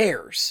also, who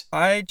cares?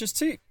 Just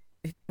to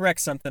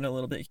correct something a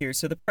little bit here.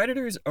 So the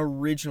Predators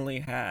originally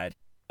had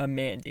a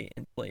mandate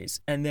in place,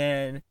 and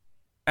then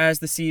as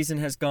the season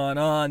has gone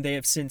on, they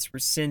have since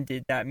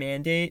rescinded that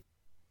mandate.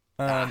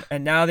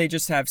 And now they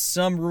just have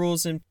some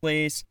rules in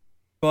place.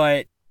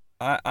 But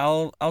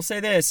I'll say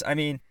this. I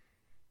mean,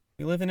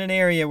 we live in an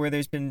area where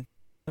there's been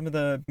some of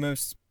the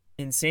most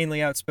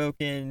insanely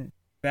outspoken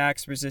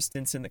vax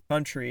resistance in the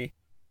country,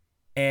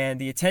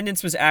 and the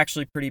attendance was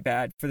actually pretty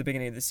bad for the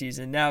beginning of the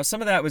season. Now, some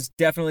of that was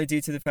definitely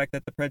due to the fact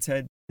that the Preds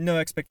had no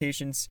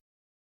expectations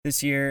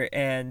this year,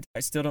 and I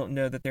still don't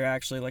know that they're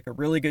actually like a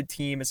really good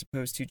team as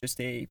opposed to just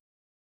a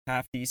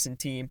half-decent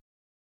team.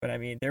 But I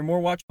mean, they're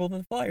more watchable than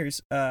the Flyers.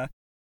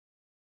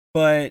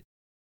 But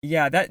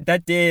yeah,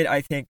 that did, I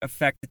think,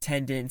 affect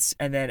attendance.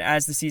 And then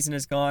as the season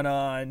has gone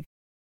on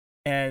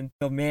and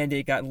the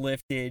mandate got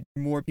lifted,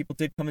 more people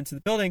did come into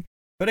the building.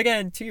 But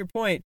again, to your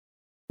point,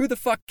 who the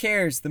fuck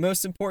cares? The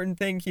most important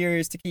thing here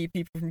is to keep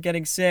people from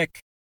getting sick.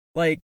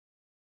 Like,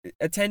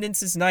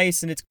 attendance is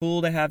nice and it's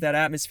cool to have that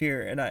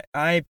atmosphere. And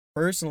I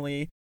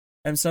personally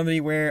am somebody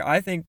where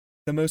I think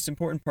the most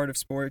important part of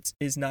sports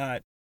is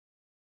not,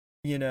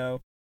 you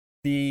know,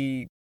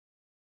 the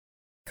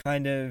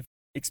kind of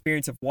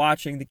experience of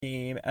watching the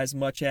game as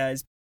much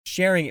as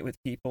sharing it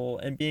with people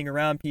and being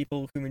around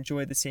people who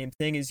enjoy the same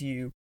thing as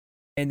you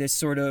in this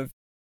sort of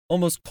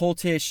almost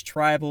cultish,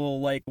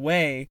 tribal like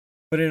way,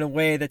 but in a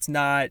way that's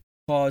not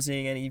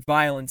causing any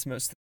violence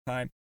most of the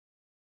time.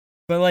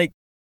 But like,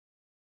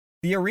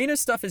 the arena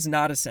stuff is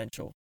not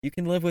essential. You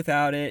can live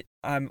without it.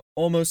 I'm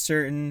almost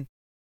certain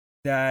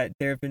that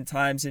there have been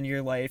times in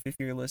your life, if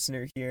you're a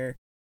listener here,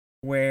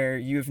 where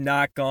you have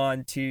not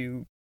gone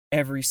to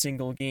every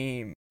single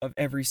game of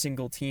every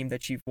single team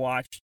that you've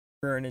watched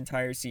for an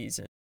entire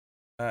season.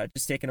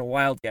 Just taking a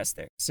wild guess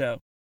there. So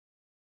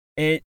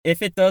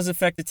if it does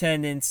affect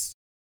attendance,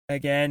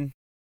 again,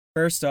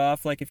 first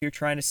off, like, if you're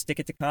trying to stick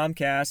it to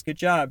Comcast, good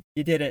job.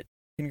 You did it.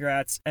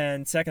 Congrats.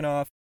 And second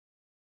off,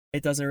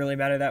 it doesn't really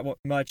matter that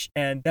much.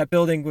 And that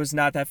building was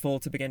not that full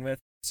to begin with.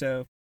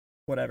 So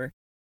whatever.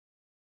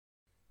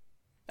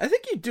 I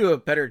think you do a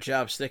better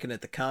job sticking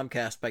it to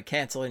Comcast by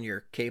canceling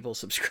your cable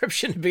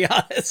subscription, to be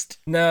honest.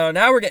 No,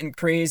 now we're getting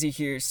crazy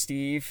here,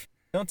 Steve.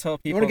 Don't tell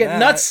people You want to get that.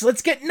 nuts?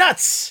 Let's get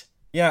nuts!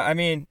 Yeah, I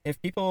mean,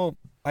 if people...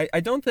 I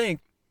don't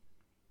think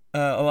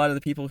a lot of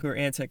the people who are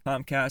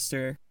anti-Comcast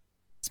are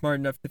smart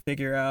enough to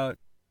figure out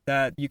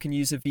that you can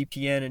use a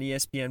VPN and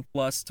ESPN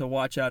Plus to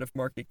watch out of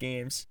market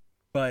games.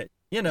 But,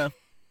 you know.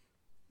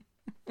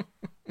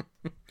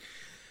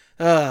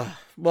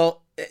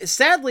 Well,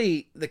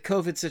 sadly, the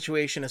COVID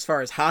situation as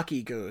far as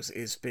hockey goes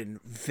has been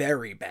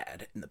very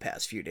bad in the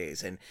past few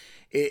days, and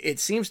it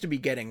seems to be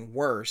getting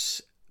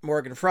worse.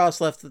 Morgan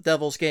Frost left the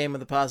Devils game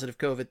with a positive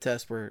COVID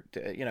test. Where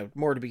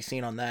more to be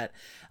seen on that.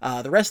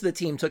 The rest of the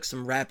team took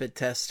some rapid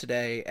tests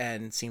today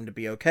and seemed to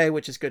be okay,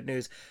 which is good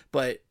news.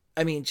 But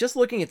I mean, just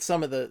looking at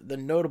some of the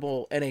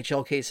notable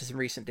NHL cases in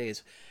recent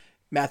days,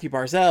 Matthew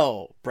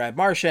Barzal, Brad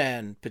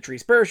Marchand,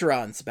 Patrice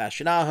Bergeron,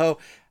 Sebastian Aho,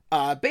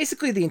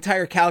 basically the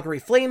entire Calgary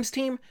Flames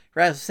team,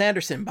 Rasmus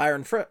Anderson,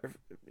 Byron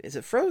is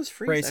it Froze?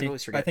 Freeze? I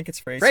always forget. I think it's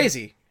Frazee.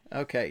 Frazee.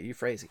 Okay, you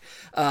Frazee.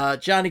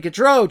 Johnny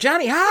Gaudreau,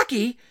 Johnny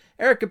Hockey,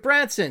 Erica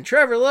Branson,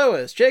 Trevor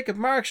Lewis, Jacob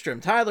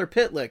Markstrom, Tyler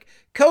Pitlick,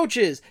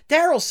 coaches,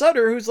 Daryl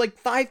Sutter, who's like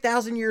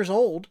 5,000 years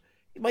old.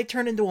 He might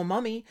turn into a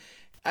mummy.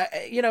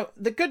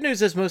 The good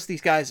news is most of these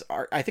guys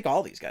I think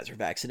all these guys are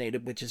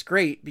vaccinated, which is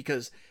great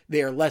because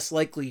they are less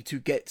likely to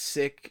get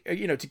sick,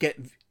 to get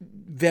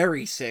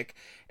very sick.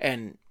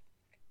 And,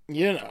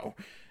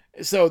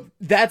 so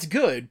that's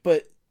good.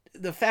 But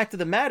the fact of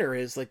the matter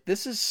is, like,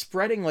 this is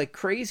spreading like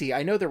crazy.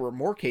 I know there were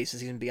more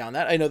cases even beyond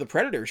that. I know the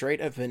Predators, right,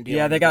 have been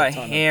dealing with they got a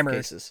ton hammered. of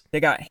cases. They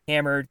got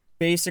hammered.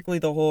 Basically,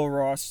 the whole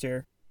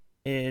roster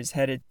is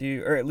headed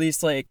to, or at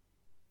least like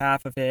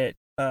half of it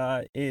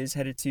is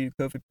headed to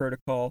COVID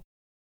protocol.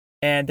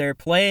 And they're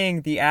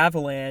playing the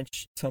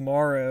Avalanche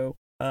tomorrow,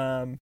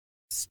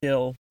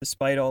 still,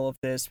 despite all of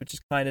this, which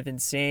is kind of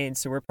insane.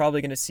 So we're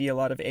probably going to see a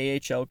lot of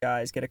AHL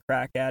guys get a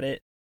crack at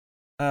it.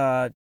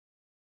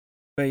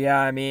 But yeah,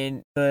 I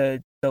mean,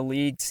 the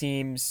league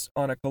seems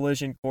on a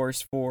collision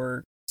course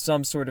for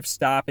some sort of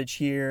stoppage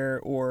here,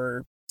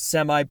 or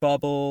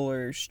semi-bubble,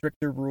 or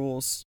stricter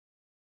rules,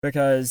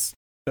 because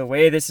the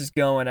way this is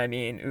going, I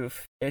mean,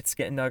 it's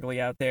getting ugly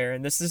out there.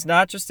 And this is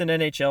not just an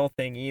NHL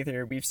thing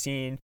either. We've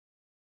seen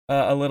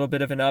a little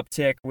bit of an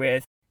uptick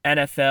with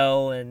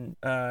NFL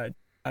and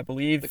I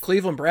believe the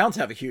Cleveland Browns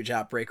have a huge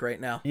outbreak right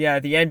now. Yeah,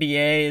 the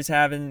NBA is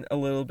having a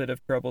little bit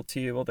of trouble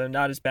too, although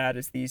not as bad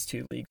as these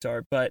two leagues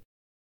are. But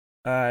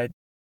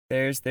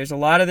there's a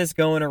lot of this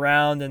going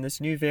around, and this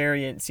new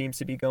variant seems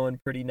to be going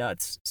pretty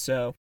nuts.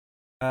 So,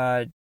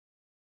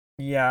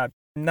 yeah,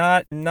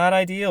 not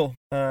ideal,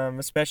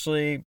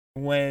 especially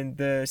when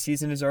the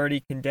season is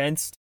already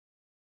condensed,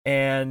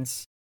 and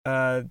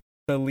the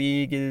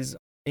league is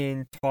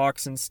in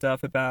talks and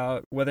stuff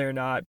about whether or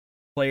not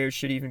players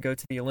should even go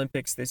to the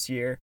Olympics this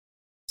year.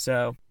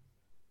 So,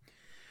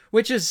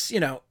 which is,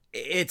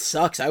 it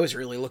sucks. I was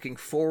really looking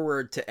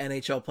forward to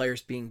NHL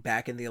players being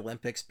back in the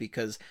Olympics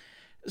because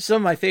some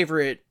of my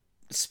favorite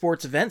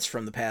sports events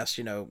from the past,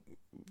 I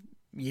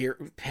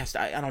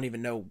don't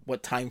even know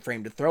what time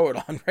frame to throw it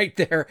on right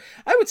there.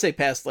 I would say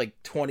past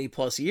like 20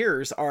 plus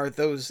years are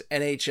those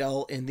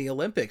NHL in the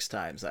Olympics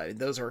times.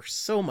 Those are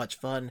so much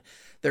fun.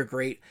 They're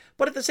great.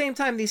 But at the same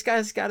time, these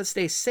guys got to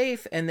stay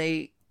safe, and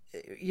they,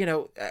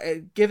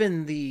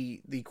 given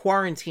the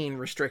quarantine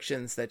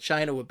restrictions that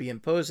China would be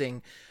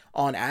imposing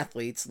on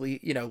athletes,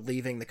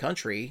 leaving the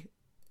country,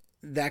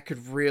 that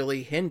could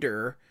really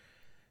hinder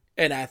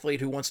an athlete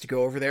who wants to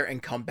go over there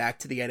and come back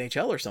to the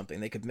NHL or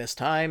something. They could miss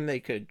time. They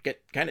could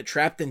get kind of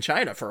trapped in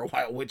China for a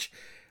while, which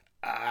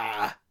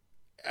I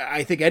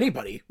think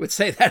anybody would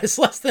say that is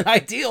less than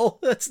ideal.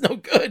 That's no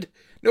good.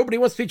 Nobody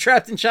wants to be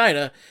trapped in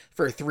China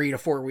for 3 to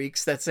 4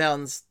 weeks. That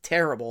sounds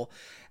terrible.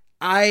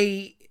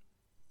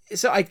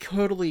 So I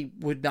totally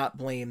would not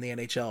blame the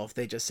NHL if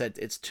they just said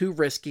it's too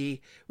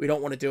risky, we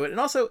don't want to do it. And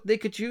also, they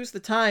could use the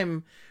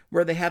time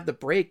where they have the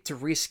break to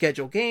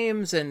reschedule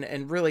games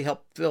and really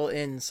help fill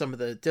in some of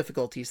the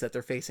difficulties that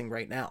they're facing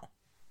right now.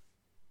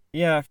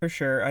 Yeah, for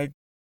sure.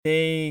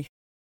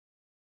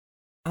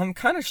 I'm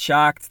kind of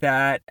shocked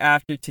that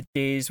after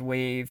today's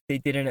wave, they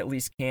didn't at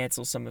least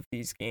cancel some of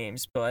these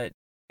games, but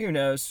who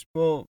knows?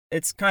 Well,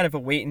 it's kind of a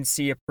wait and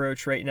see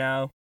approach right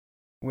now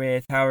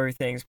with how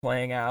everything's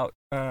playing out.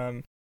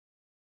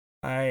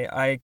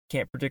 I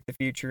can't predict the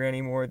future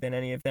any more than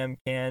any of them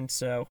can,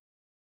 so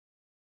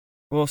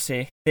we'll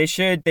see. They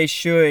should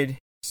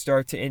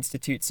start to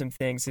institute some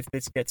things if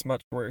this gets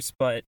much worse,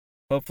 but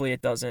hopefully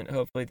it doesn't.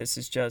 Hopefully this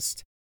is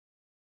just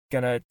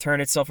gonna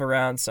turn itself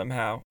around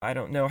somehow. I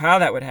don't know how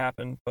that would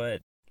happen,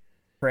 but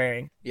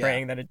praying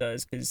that it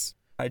does, because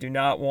I do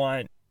not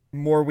want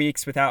more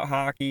weeks without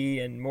hockey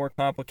and more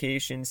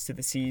complications to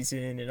the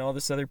season and all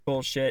this other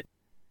bullshit.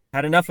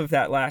 Had enough of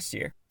that last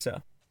year,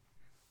 so.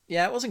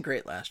 Yeah, it wasn't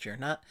great last year.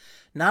 Not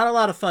a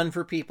lot of fun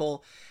for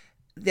people.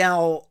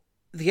 Now,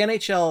 the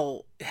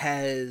NHL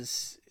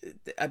has,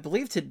 I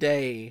believe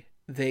today,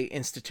 they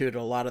instituted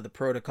a lot of the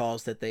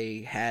protocols that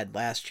they had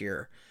last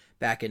year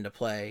back into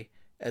play,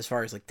 as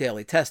far as like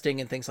daily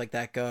testing and things like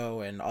that go,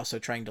 and also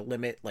trying to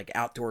limit like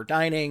outdoor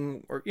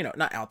dining, or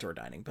not outdoor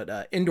dining,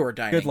 but indoor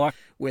dining. Good luck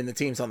when the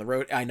team's on the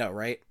road. I know,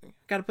 right?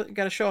 Got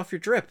to show off your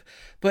drip.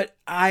 But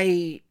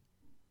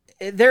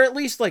they're at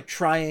least like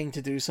trying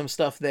to do some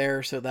stuff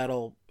there, so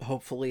that'll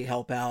hopefully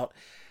help out.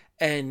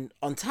 And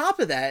on top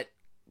of that,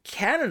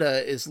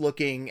 Canada is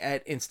looking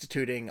at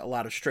instituting a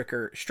lot of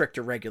stricter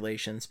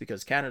regulations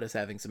because Canada's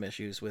having some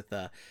issues with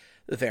the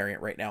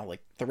variant right now,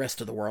 like the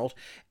rest of the world.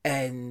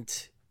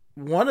 And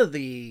one of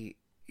the,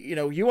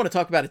 you want to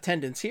talk about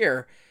attendance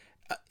here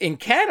in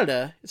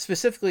Canada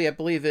specifically, I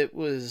believe it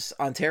was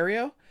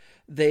Ontario.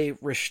 They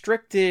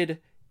restricted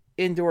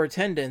indoor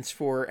attendance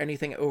for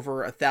anything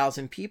over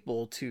 1,000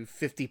 people to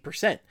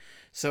 50%.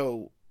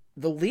 So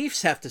the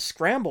Leafs have to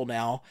scramble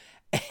now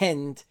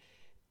and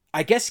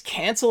I guess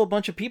cancel a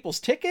bunch of people's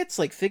tickets,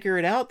 like figure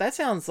it out. That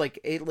sounds like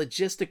a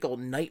logistical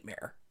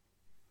nightmare.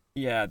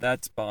 Yeah,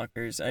 that's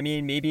bonkers. I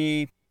mean,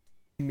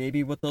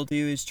 maybe what they'll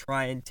do is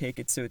try and take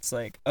it so it's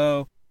like,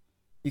 oh,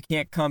 you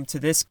can't come to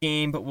this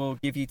game, but we'll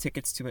give you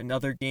tickets to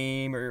another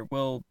game, or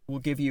we'll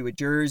give you a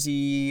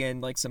jersey and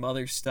like some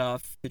other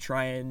stuff to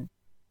try and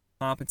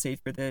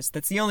compensate for this.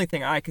 That's the only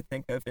thing I could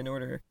think of in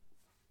order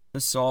to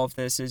solve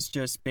this, is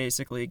just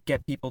basically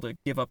get people to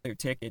give up their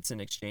tickets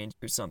in exchange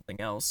for something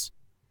else,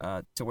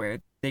 to where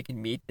they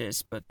can meet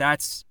this. But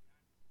that's,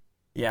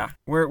 yeah,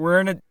 we're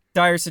in a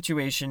dire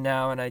situation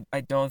now, and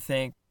I don't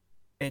think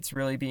it's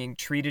really being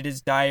treated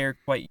as dire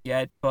quite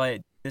yet,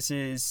 but this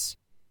is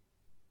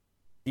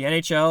the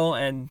NHL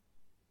and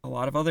a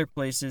lot of other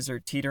places are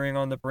teetering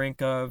on the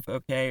brink of,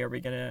 okay, are we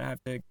going to have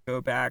to go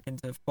back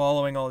into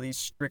following all these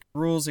strict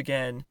rules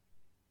again,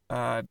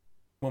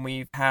 when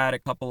we've had a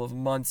couple of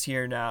months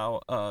here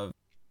now of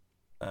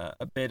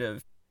a bit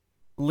of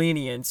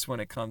lenience when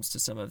it comes to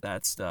some of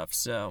that stuff.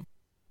 So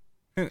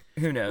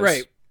who knows?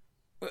 Right.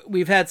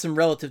 We've had some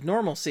relative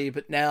normalcy,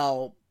 but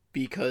now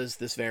because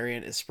this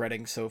variant is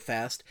spreading so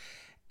fast,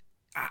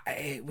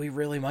 we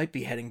really might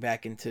be heading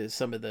back into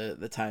some of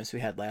the times we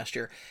had last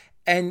year.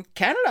 And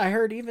Canada, I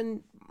heard,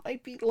 even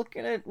might be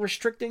looking at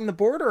restricting the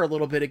border a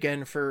little bit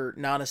again for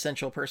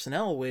non-essential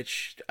personnel,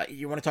 which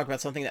you want to talk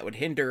about something that would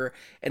hinder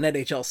an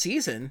NHL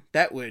season.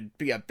 That would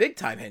be a big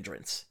time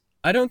hindrance.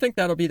 I don't think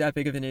that'll be that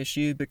big of an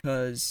issue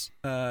because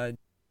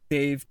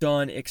they've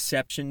done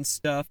exception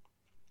stuff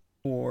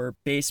for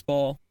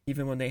baseball,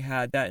 even when they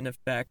had that in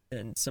effect,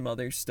 and some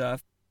other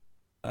stuff.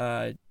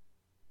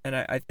 And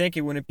I think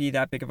it wouldn't be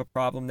that big of a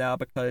problem now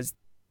because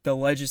the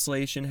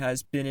legislation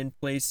has been in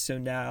place, so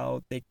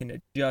now they can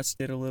adjust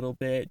it a little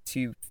bit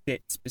to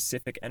fit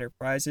specific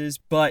enterprises.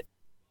 But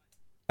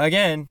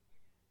again,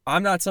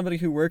 I'm not somebody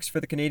who works for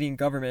the Canadian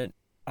government.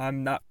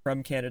 I'm not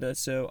from Canada,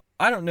 so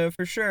I don't know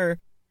for sure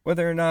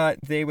whether or not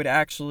they would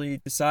actually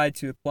decide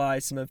to apply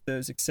some of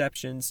those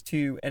exceptions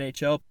to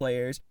NHL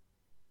players,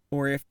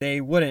 or if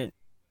they wouldn't.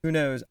 Who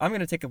knows? I'm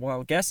going to take a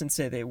wild guess and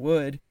say they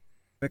would,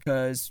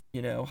 because,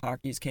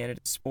 hockey is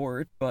Canada's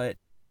sport, but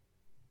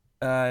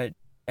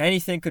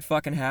anything could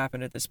fucking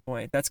happen at this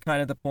point. That's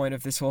kind of the point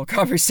of this whole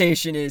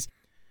conversation, is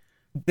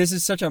this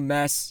is such a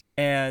mess,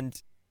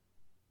 and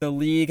the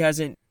league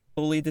hasn't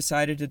fully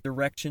decided the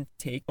direction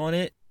to take on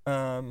it,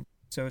 so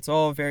it's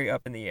all very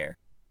up in the air.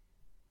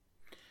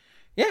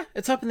 Yeah,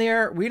 it's up in the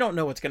air. We don't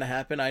know what's going to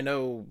happen. I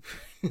know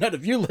none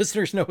of you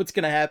listeners know what's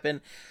going to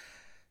happen.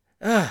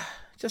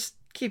 Just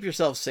keep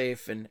yourself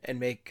safe and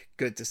make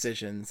good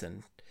decisions,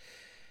 and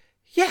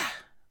yeah,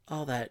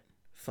 all that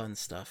fun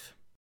stuff.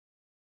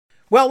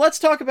 Well, let's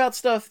talk about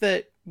stuff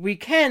that we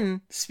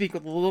can speak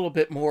with a little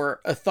bit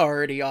more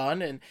authority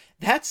on, and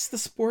that's the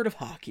sport of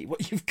hockey.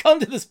 What you've come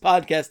to this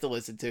podcast to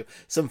listen to,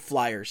 some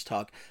Flyers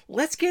talk.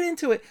 Let's get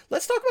into it.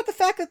 Let's talk about the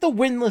fact that the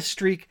winless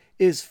streak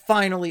is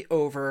finally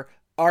over.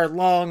 Our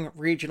long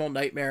regional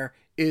nightmare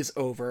is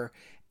over.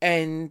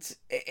 And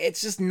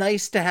it's just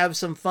nice to have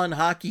some fun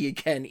hockey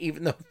again,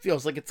 even though it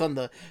feels like it's on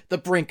the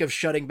brink of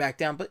shutting back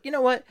down. But you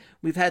know what?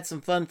 We've had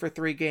some fun for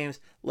 3 games.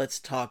 Let's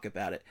talk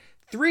about it.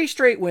 3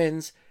 straight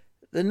wins.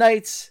 The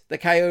Knights, the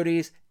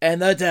Coyotes,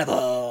 and the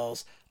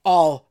Devils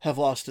all have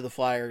lost to the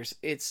Flyers.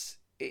 It's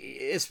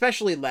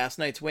especially last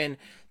night's win,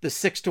 the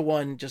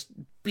 6-1 just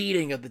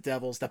beating of the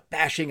Devils, the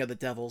bashing of the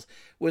Devils,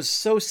 was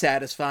so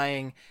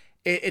satisfying.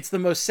 It's the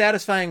most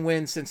satisfying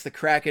win since the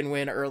Kraken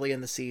win early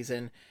in the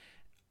season.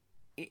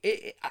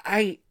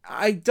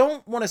 I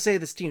don't want to say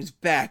this team's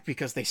back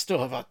because they still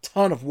have a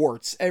ton of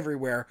warts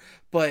everywhere,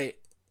 but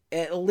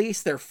at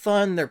least they're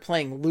fun, they're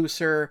playing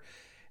looser.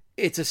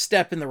 It's a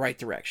step in the right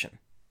direction.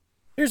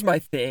 Here's my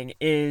thing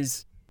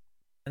is,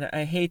 and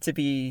I hate to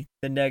be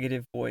the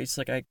negative voice,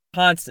 like I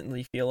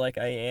constantly feel like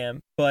I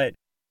am, but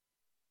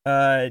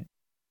I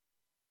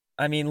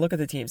mean, look at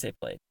the teams they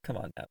played. Come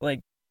on now. Like,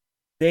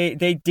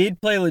 They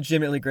did play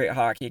legitimately great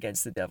hockey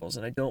against the Devils,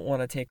 and I don't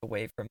want to take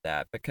away from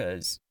that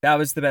because that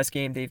was the best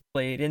game they've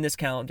played in this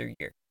calendar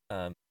year.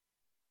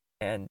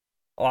 And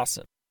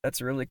awesome.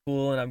 That's really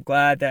cool, and I'm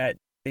glad that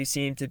they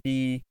seem to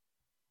be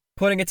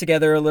putting it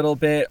together a little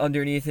bit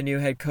underneath a new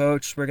head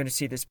coach. We're going to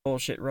see this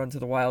bullshit run to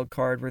the wild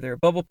card where they're a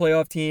bubble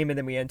playoff team, and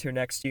then we enter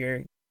next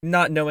year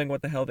not knowing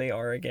what the hell they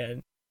are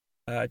again,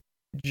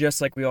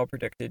 just like we all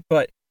predicted.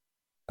 But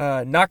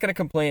not going to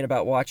complain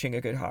about watching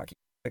a good hockey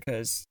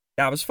because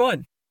that was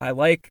fun. I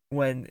like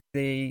when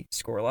they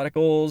score a lot of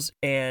goals,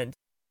 and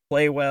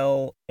play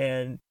well,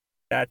 and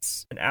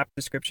that's an apt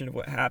description of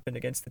what happened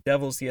against the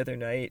Devils the other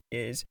night.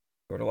 Is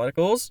scored a lot of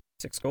goals,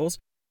 6 goals,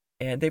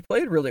 and they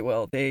played really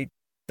well. They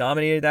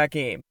dominated that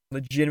game,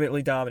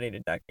 legitimately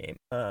dominated that game.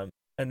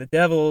 And the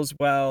Devils,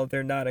 while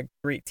they're not a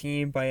great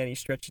team by any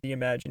stretch of the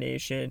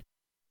imagination,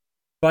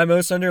 by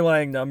most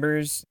underlying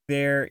numbers,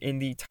 they're in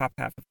the top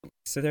half of the league.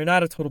 So they're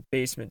not a total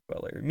basement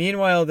dweller.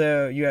 Meanwhile,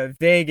 though, you have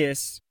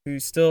Vegas, who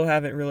still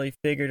haven't really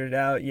figured it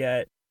out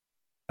yet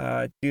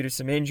due to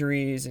some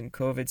injuries and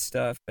COVID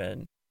stuff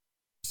and,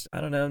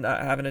 I don't know,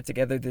 not having it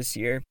together this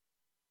year.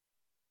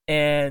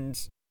 And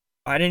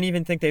I didn't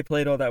even think they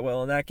played all that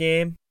well in that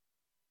game.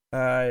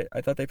 I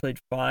thought they played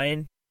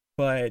fine,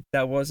 but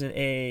that wasn't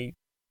a,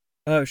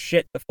 oh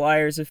shit, the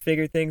Flyers have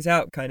figured things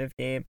out kind of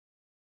game.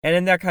 And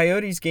in that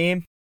Coyotes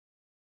game,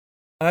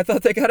 I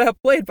thought they got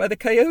outplayed by the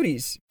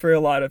Coyotes for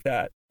a lot of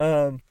that.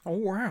 Oh,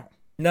 wow.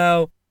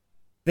 No,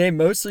 they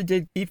mostly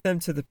did keep them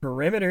to the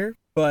perimeter,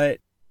 but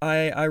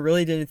I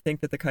really didn't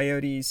think that the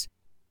Coyotes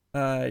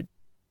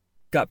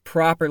got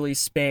properly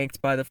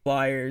spanked by the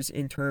Flyers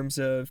in terms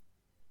of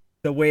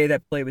the way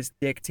that play was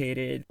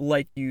dictated,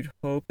 like you'd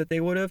hope that they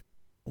would have.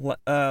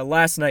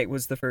 Last night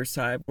was the first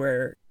time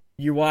where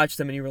you watched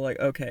them and you were like,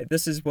 okay,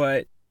 this is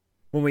what,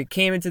 when we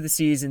came into the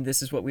season,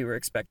 this is what we were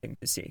expecting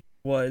to see,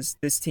 was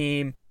this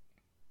team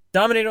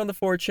dominate on the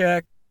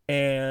forecheck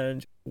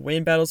and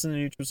win battles in the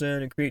neutral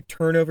zone and create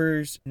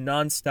turnovers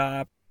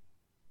nonstop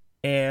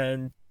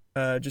and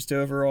just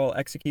overall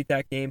execute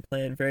that game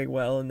plan very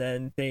well. And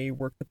then they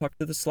work the puck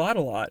to the slot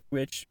a lot,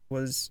 which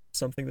was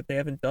something that they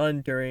haven't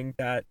done during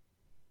that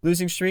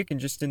losing streak and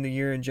just in the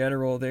year in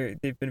general.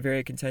 They've been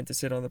very content to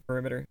sit on the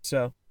perimeter.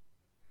 So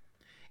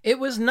it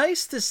was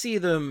nice to see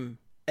them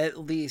at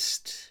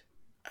least,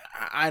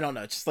 I don't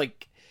know, just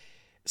like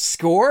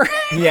score.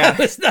 Yeah. It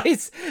was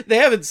nice. They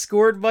haven't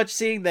scored much,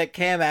 seeing that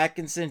Cam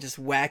Atkinson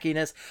just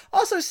wackiness.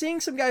 Also seeing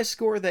some guys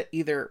score that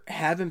either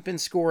haven't been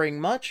scoring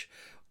much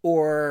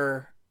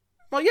or,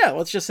 well, yeah,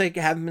 let's just say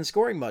haven't been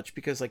scoring much,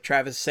 because like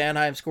Travis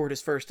Sanheim scored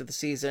his first of the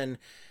season.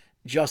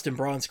 Justin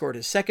Braun scored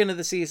his second of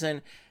the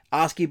season.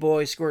 Oski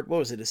Boy scored, what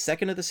was it, his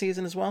second of the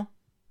season as well?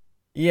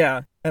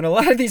 Yeah, and a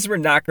lot of these were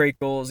not great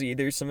goals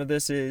either. Some of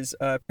this is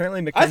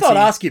apparently McKenzie. I thought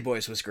Oski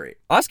Boys was great.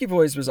 Oski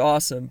Boys was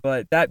awesome,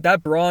 but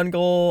that Braun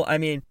goal, I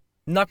mean,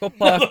 knuckle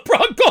puck. No, the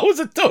Braun goal was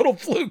a total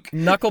fluke.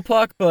 Knuckle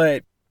puck,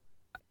 but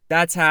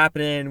that's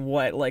happening,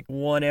 like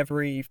one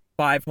every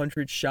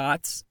 500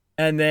 shots.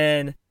 And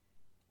then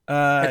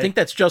I think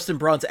that's Justin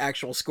Braun's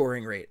actual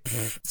scoring rate.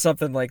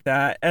 Something like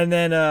that. And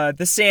then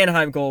the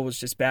Sanheim goal was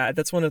just bad.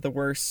 That's one of the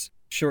worst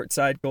short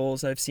side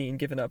goals I've seen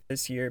given up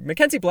this year.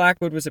 Mackenzie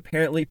Blackwood was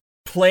apparently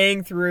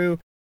playing through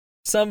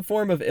some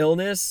form of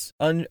illness,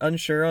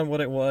 unsure on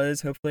what it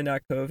was, hopefully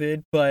not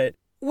COVID, but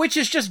which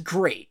is just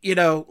great, you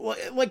know,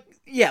 like,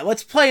 yeah,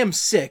 let's play him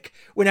sick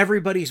when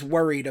everybody's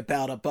worried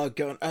about a bug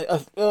going,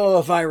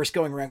 a virus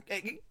going around.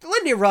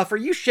 Lindy Ruff, are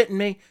you shitting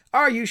me?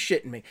 Are you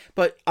shitting me?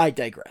 But I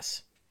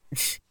digress.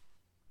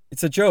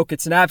 It's a joke.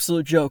 It's an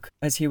absolute joke,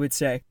 as he would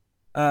say.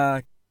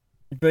 But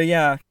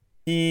yeah,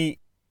 he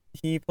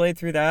played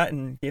through that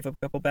and gave up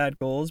a couple bad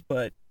goals,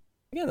 but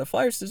yeah, the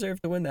Flyers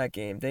deserve to win that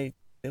game. They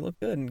look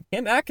good. And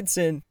Cam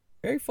Atkinson,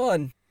 very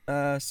fun.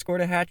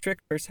 Scored a hat trick,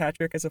 first hat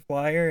trick as a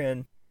Flyer,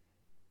 and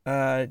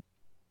had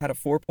a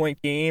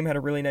 4-point game. Had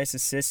a really nice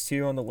assist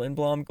too on the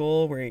Lindblom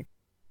goal, where he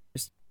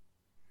just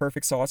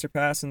perfect saucer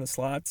pass in the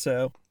slot.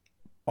 So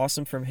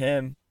awesome from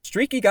him.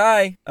 Streaky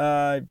guy,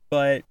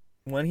 but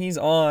when he's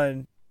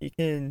on, he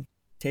can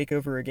take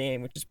over a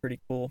game, which is pretty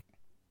cool.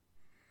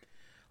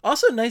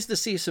 Also nice to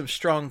see some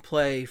strong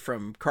play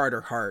from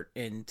Carter Hart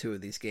in 2 of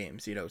these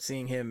games. You know,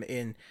 seeing him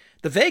in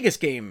the Vegas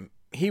game,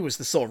 he was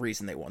the sole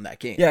reason they won that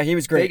game. Yeah, he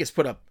was great. Vegas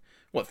put up,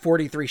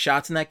 43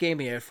 shots in that game.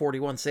 He had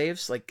 41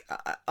 saves. Like,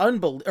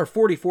 or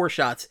 44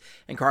 shots,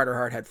 and Carter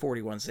Hart had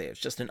 41 saves.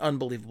 Just an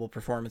unbelievable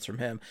performance from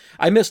him.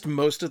 I missed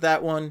most of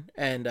that one,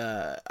 and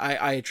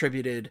I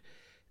attributed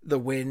the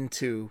win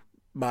to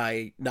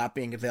my not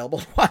being available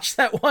to watch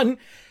that one.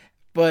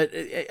 But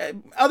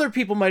other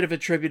people might have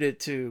attributed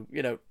to,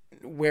 you know,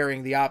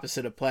 wearing the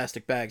opposite of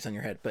plastic bags on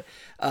your head. But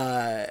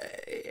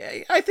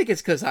I think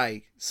it's because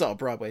I saw a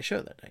Broadway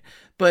show that night.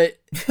 But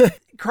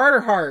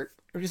Carter Hart,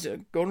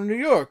 go to New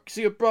York,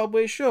 see a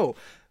Broadway show.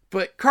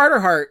 But Carter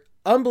Hart,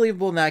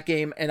 unbelievable in that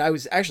game. And I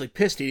was actually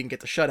pissed he didn't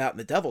get the shutout in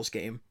the Devils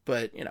game.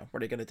 But, you know,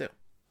 what are you going to do?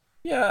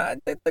 Yeah,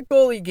 the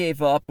goal he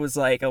gave up was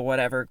like a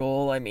whatever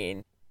goal. I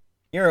mean,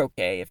 you're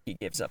okay if he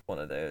gives up one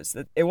of those.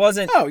 It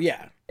wasn't. Oh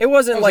yeah, it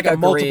wasn't like a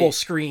multiple great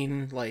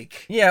screen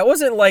like. Yeah, it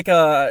wasn't like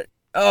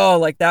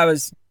like that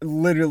was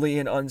literally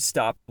an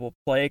unstoppable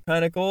play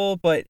kind of goal.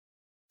 But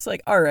it's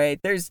like, all right,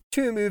 there's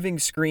 2 moving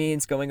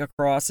screens going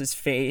across his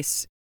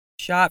face.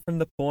 Shot from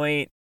the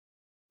point,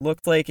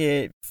 looked like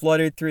it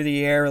fluttered through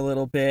the air a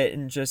little bit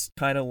and just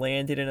kind of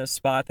landed in a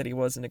spot that he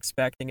wasn't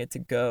expecting it to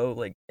go.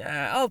 Like,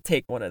 I'll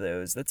take one of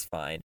those. That's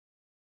fine.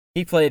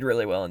 He played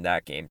really well in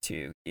that game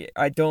too.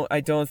 I don't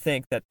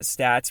think that the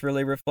stats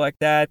really reflect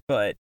that,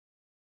 but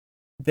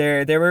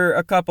there were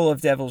a couple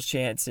of Devils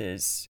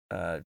chances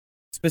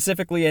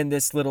specifically in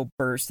this little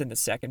burst in the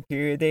second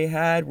period they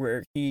had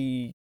where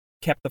he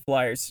kept the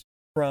Flyers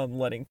from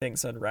letting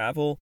things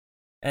unravel.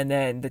 And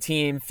then the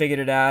team figured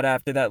it out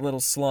after that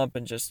little slump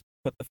and just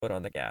put the foot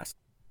on the gas.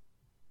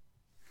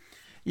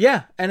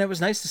 Yeah, and it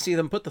was nice to see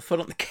them put the foot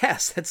on the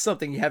gas. That's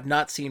something you have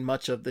not seen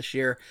much of this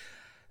year.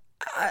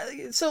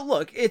 So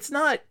look, it's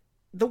not,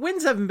 the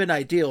wins haven't been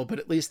ideal, but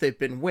at least they've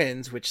been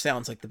wins, which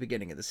sounds like the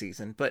beginning of the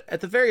season. But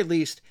at the very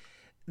least,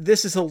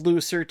 this is a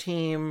looser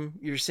team.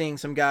 You're seeing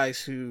some guys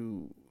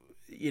who,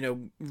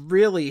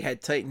 really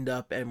had tightened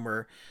up and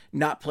were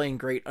not playing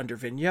great under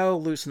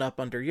Vigneault, loosen up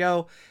under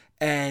Yo,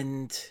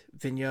 and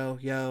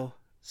Vigneault, Yo,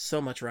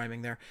 so much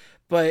rhyming there.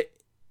 But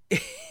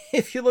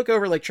if you look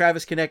over, like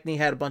Travis Konechny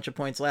had a bunch of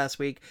points last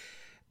week.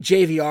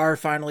 JVR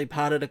finally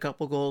potted a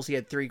couple goals. He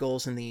had 3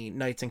 goals in the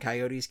Knights and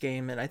Coyotes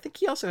game, and I think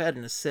he also had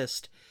an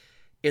assist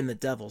in the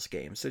Devils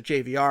game. So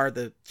JVR,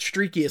 the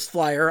streakiest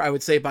Flyer, I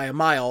would say by a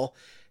mile.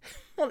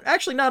 Well,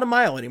 actually not a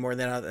mile anymore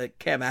than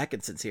Cam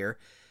Atkinson's here.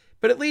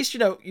 But at least,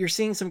 you're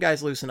seeing some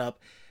guys loosen up.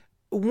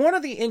 One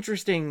of the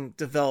interesting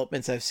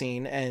developments I've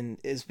seen and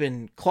has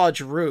been Claude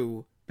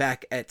Giroux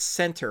back at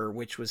center,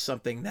 which was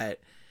something that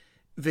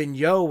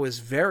Vigneault was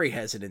very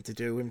hesitant to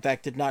do. In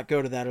fact, did not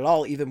go to that at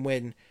all, even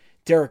when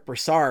Derek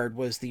Brassard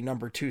was the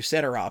number 2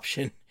 center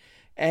option.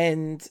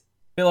 And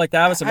I feel like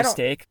that was a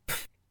mistake.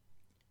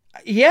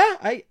 Yeah,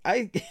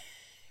 I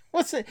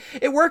what's it?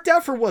 It worked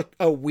out for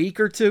a week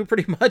or two,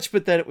 pretty much,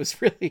 but then it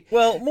was really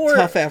more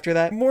tough after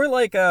that. More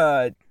like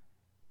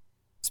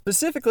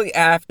specifically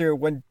after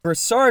when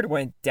Brassard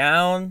went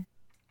down,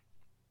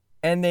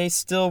 and they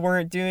still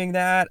weren't doing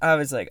that. I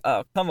was like,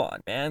 oh, come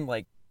on, man!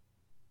 Like,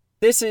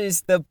 this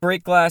is the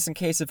break glass in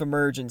case of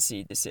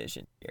emergency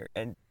decision here,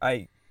 and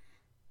I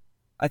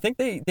think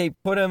they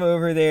put him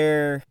over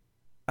there.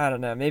 I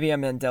don't know. Maybe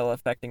I'm Mandela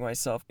affecting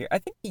myself here. I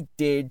think he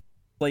did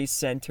play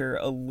center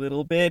a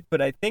little bit, but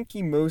I think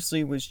he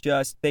mostly was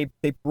just they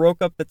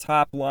broke up the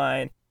top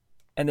line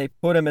and they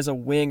put him as a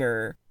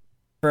winger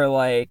for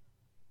like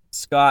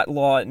Scott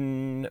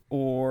Lawton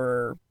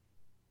or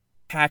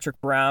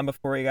Patrick Brown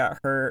before he got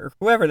hurt, or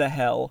whoever the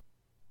hell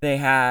they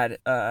had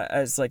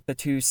as like the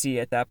 2C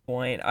at that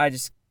point. I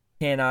just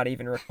cannot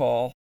even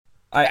recall.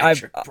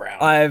 Patrick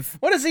Brown.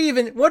 What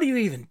do you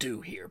even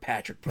do here,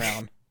 Patrick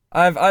Brown?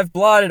 I've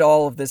blotted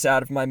all of this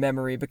out of my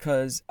memory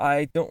because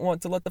I don't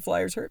want to let the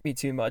Flyers hurt me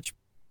too much.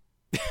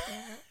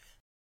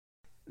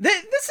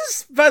 This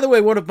is, by the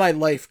way, one of my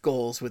life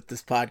goals with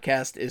this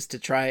podcast is to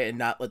try and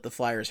not let the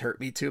Flyers hurt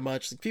me too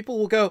much. Like, people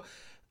will go,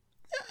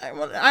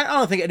 I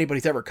don't think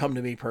anybody's ever come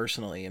to me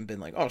personally and been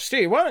like, oh,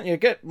 Steve, why don't you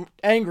get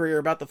angrier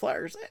about the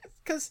Flyers?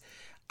 Because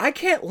I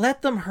can't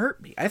let them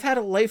hurt me. I've had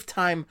a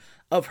lifetime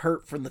of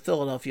hurt from the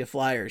Philadelphia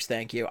Flyers,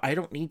 thank you. I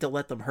don't need to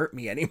let them hurt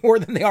me any more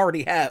than they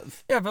already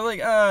have. Yeah, but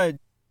like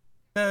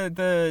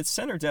the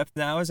center depth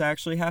now is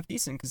actually half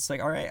decent because it's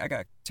like, all right, I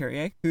got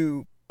Terrier,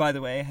 who, by the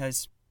way,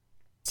 has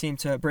seemed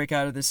to break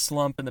out of this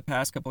slump in the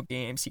past couple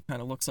games. He kind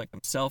of looks like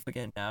himself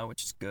again now,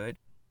 which is good.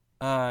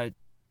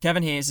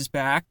 Kevin Hayes is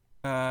back.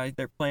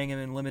 They're playing him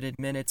in limited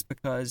minutes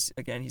because,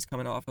 again, he's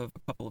coming off of a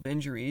couple of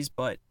injuries,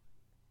 but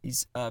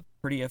he's a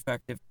pretty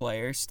effective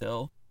player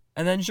still.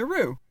 And then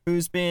Giroux,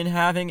 who's been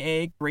having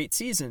a great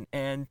season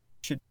and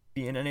should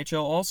be an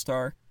NHL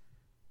All-Star.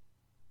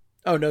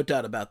 Oh, no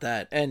doubt about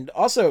that. And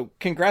also,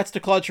 congrats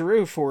to Claude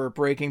Giroux for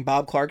breaking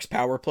Bob Clark's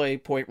power play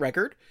point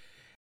record.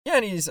 Yeah,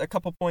 and he's a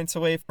couple points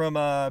away from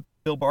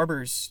Bill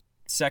Barber's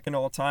second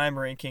all-time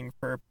ranking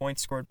for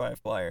points scored by a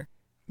Flyer.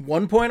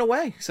 1 point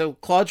away. So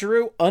Claude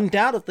Giroux,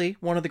 undoubtedly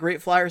one of the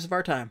great Flyers of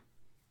our time.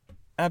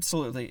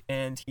 Absolutely.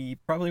 And he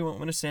probably won't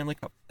win a Stanley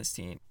Cup with this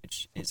team,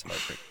 which is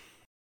heartbreaking.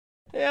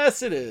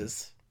 Yes, it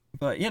is.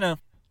 But,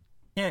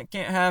 can't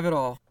have it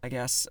all, I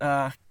guess.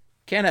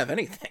 Can't have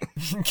anything.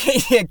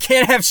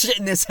 Can't have shit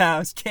in this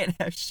house. Can't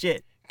have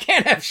shit.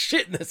 Can't have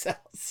shit in this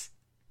house.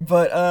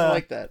 But, I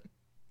like that.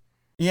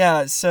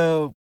 Yeah,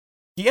 so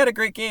he had a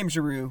great game,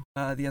 Giroux,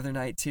 the other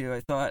night, too. I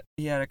thought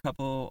he had a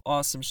couple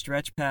awesome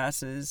stretch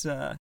passes.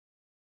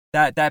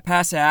 That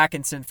pass to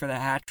Atkinson for the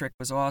hat trick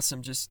was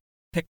awesome. Just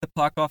picked the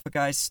puck off a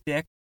guy's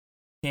stick,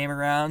 came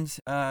around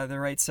the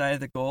right side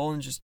of the goal,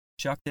 and just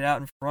chucked it out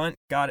in front,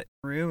 got it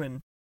through, and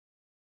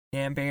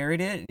Cam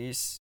buried it.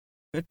 It's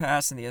good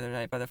passing the other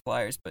night by the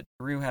Flyers, but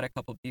Giroux had a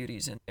couple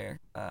beauties in there.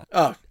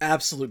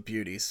 Absolute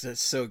beauties.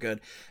 That's so good.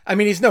 I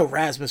mean, he's no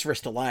Rasmus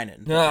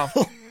Ristolainen. No.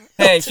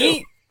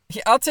 Hey,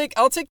 I'll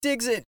take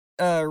digs at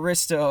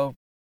Risto,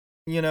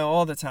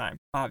 all the time,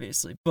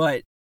 obviously,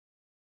 but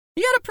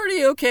he had a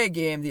pretty okay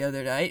game the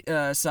other night,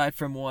 aside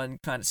from one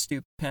kind of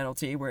stupid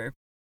penalty where,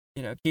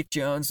 Keith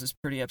Jones was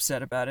pretty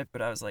upset about it,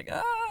 but I was like,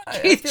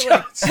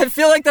 I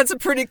feel like that's a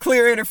pretty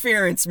clear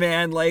interference,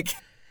 man. Like,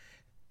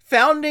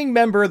 founding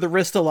member of the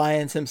Rist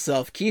Alliance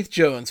himself, Keith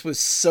Jones, was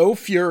so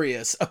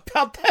furious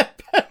about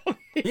that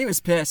penalty. He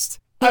was pissed.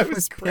 I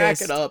was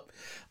cracking up.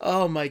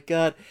 Oh my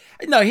God.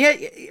 No,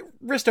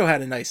 Risto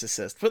had a nice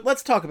assist, but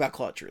let's talk about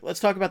Claude Giroux. Let's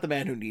talk about the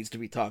man who needs to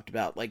be talked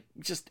about. Like,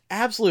 just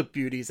absolute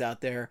beauties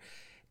out there.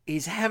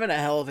 He's having a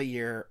hell of a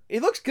year. He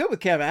looks good with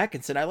Cam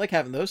Atkinson. I like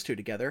having those two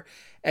together.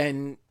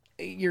 And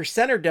your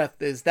center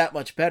depth is that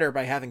much better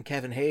by having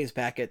Kevin Hayes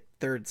back at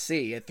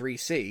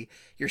 3C,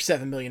 your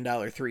 $7 million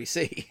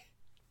 3C.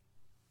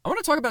 I want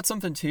to talk about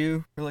something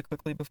too, really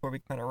quickly before we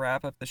kind of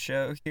wrap up the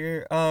show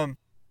here.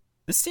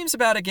 This team's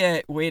about to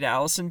get Wade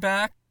Allison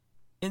back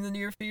in the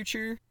near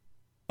future.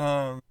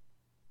 So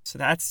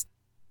that's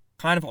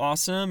kind of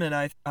awesome, and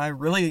I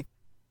really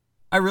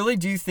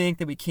do think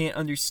that we can't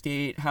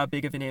understate how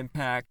big of an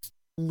impact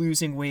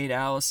losing Wade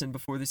Allison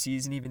before the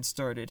season even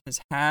started has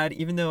had,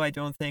 even though I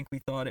don't think we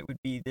thought it would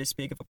be this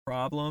big of a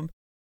problem.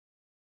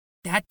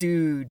 That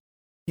dude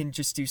can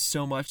just do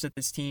so much that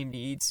this team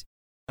needs.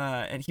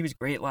 And he was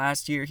great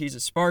last year. He's a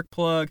spark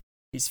plug.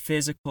 He's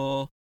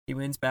physical. He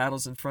wins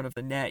battles in front of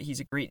the net. He's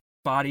a great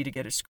body to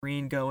get a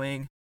screen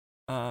going.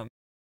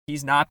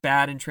 He's not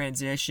bad in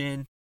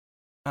transition.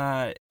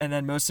 And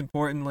then most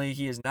importantly,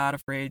 he is not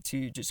afraid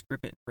to just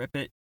grip it and rip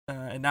it.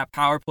 And that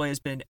power play has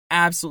been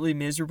absolutely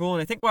miserable.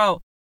 And I think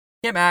while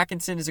Cam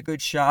Atkinson is a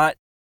good shot,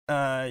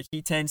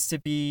 he tends to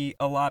be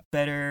a lot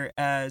better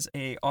as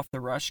a off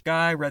the rush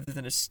guy rather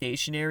than a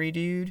stationary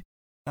dude,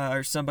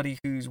 or somebody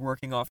who's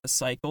working off the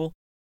cycle.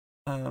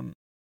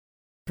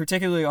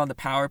 Particularly on the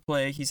power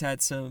play, he's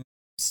had some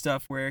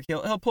stuff where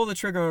he'll pull the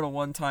trigger on a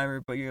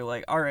one-timer, but you're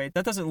like, all right,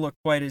 that doesn't look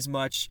quite as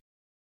much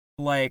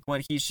like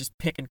when he's just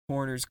picking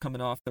corners coming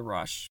off the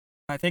rush.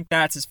 I think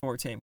that's his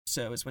forte,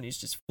 so is when he's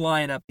just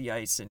flying up the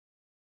ice and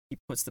he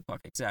puts the puck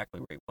exactly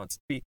where he wants it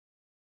to be.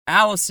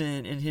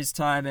 Allison, in his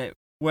time at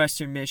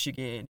Western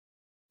Michigan,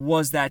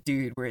 was that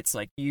dude where it's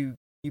like you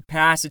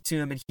pass it to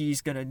him and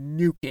he's gonna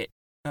nuke it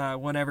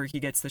whenever he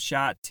gets the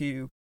shot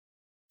to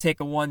take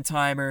a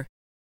one-timer.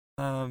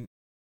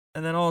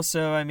 And then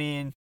also, I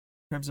mean,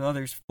 in terms of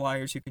others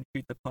flyers who can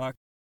shoot the puck,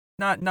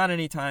 not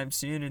anytime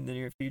soon in the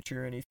near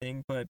future or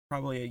anything, but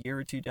probably a year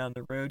or two down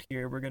the road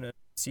here, we're gonna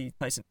see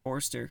Tyson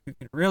Forster who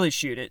can really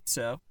shoot it.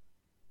 So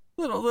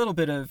a little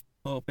bit of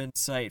hope and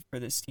sight for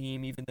this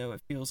team, even though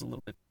it feels a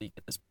little bit bleak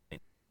at this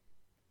point.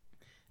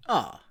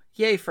 Oh,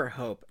 yay for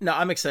hope. No,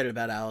 I'm excited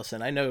about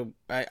Allison. I know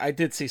I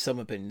did see some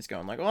opinions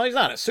going like, well, he's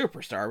not a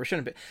superstar. We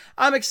shouldn't be.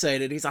 I'm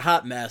excited. He's a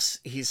hot mess.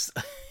 He's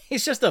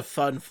just a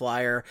fun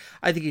flyer.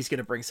 I think he's going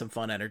to bring some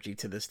fun energy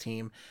to this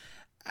team.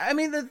 I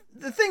mean,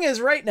 the thing is,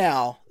 right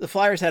now, the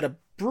Flyers had a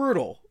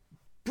brutal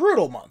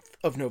month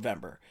of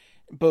November,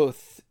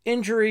 both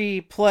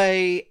injury,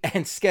 play,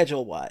 and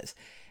schedule-wise.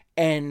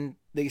 And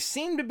they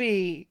seem to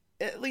be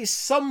at least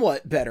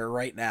somewhat better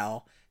right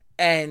now.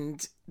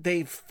 And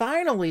they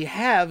finally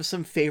have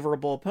some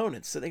favorable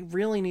opponents. So they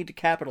really need to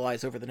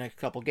capitalize over the next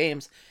couple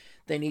games.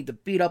 They need to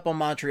beat up on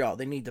Montreal.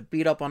 They need to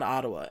beat up on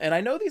Ottawa. And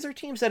I know these are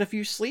teams that if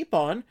you sleep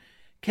on,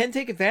 can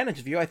take advantage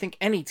of you. I think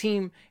any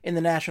team in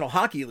the National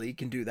Hockey League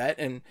can do that.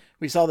 And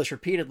we saw this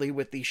repeatedly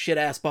with the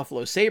shit-ass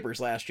Buffalo Sabres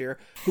last year,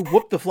 who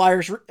whooped the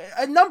Flyers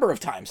a number of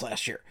times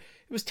last year.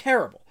 It was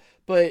terrible.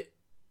 But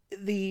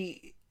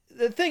the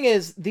thing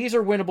is, these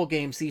are winnable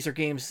games. These are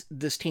games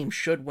this team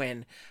should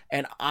win,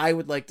 and I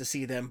would like to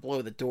see them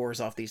blow the doors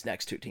off these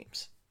next two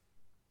teams.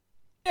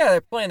 Yeah,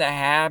 they're playing the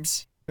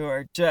Habs, who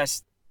are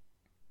just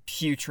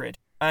putrid.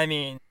 I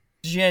mean,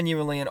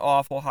 genuinely an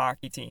awful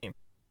hockey team.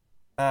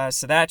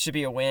 So that should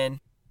be a win.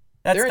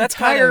 Their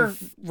entire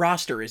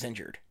roster is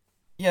injured.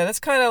 Yeah, that's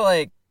kind of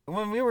like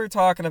when we were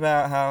talking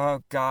about how,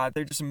 oh God,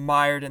 they're just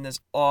mired in this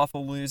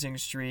awful losing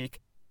streak.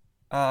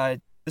 The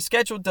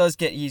schedule does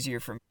get easier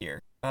from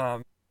here.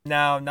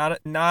 Now,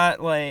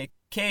 not like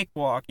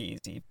cakewalk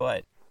easy,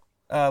 but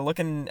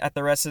looking at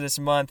the rest of this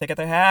month, they got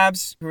the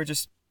Habs, who are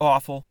just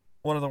awful,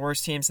 one of the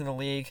worst teams in the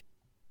league.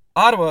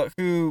 Ottawa,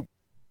 who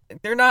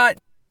they're not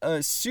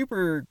a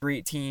super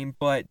great team,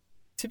 but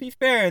to be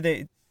fair,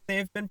 they've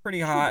been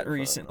pretty hot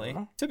recently.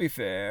 To be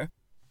fair,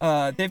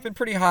 they've been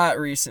pretty hot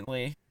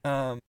recently.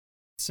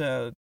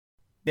 So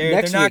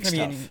they're not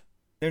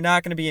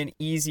going to be an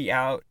easy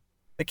out.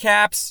 The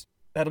Caps,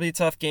 that'll be a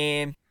tough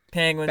game.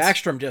 Penguins.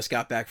 Backstrom just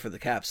got back for the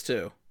Caps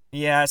too.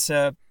 Yeah,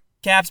 so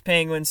Caps,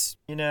 Penguins,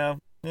 you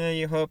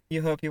hope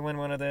you win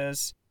one of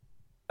those.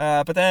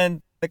 But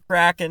then the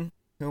Kraken,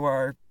 who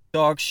are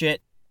dog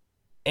shit,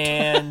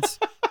 and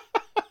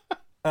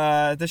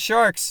the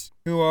Sharks,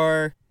 who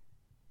are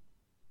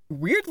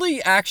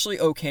weirdly actually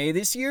okay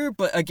this year,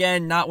 but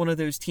again, not one of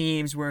those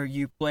teams where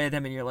you play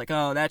them and you're like,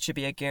 oh, that should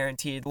be a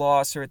guaranteed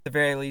loss, or at the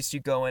very least you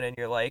go in and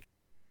you're like,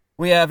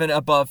 we have an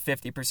above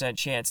 50%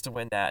 chance to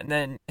win that. And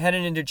then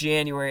heading into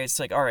January, it's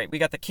like, all right, we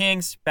got the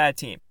Kings, bad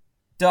team.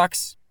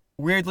 Ducks,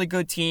 weirdly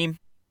good team.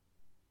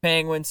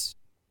 Penguins,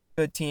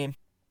 good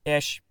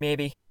team-ish,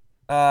 maybe.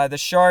 The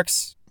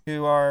Sharks,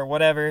 who are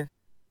whatever.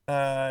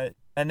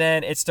 And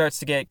then it starts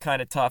to get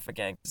kind of tough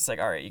again. It's like,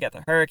 all right, you got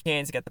the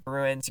Hurricanes, you got the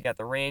Bruins, you got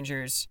the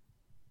Rangers.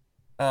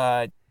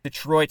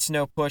 Detroit's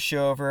no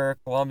pushover.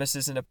 Columbus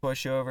isn't a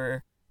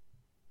pushover.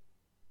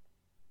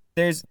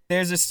 There's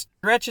a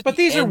stretch at but the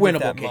these end are winnable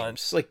of that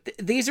games. Month. Like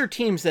these are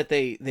teams that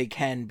they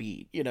can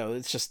beat.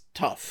 It's just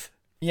tough.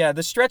 Yeah,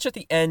 the stretch at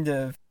the end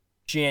of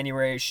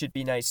January should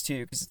be nice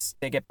too, because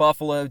they get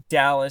Buffalo,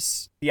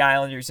 Dallas, the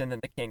Islanders, and then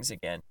the Kings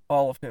again,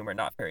 all of whom are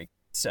not very good.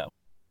 So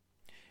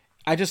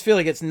I just feel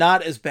like it's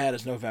not as bad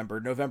as November.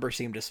 November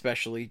seemed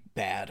especially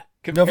bad.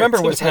 November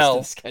to was the rest of hell.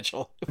 the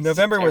schedule.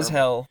 November was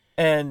terrible. hell,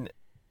 and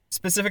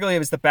specifically it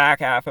was the back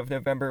half of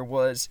November.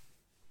 Was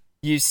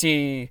you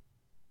see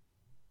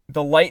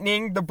the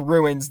Lightning, the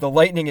Bruins, the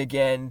Lightning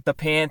again, the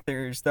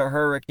Panthers, the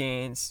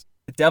Hurricanes.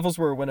 The Devils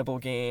were a winnable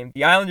game.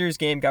 The Islanders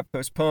game got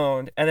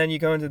postponed, and then you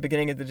go into the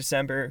beginning of the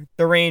December.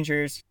 The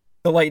Rangers,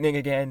 the Lightning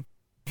again,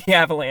 the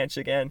Avalanche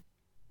again,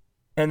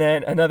 and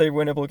then another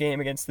winnable game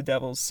against the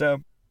Devils.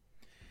 So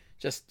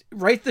Just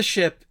right the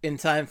ship in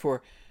time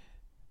for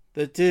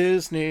the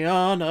Disney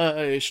on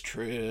Ice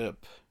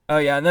trip. oh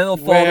yeah, and then they'll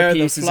fall Where to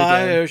the pieces again.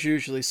 Flyers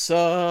usually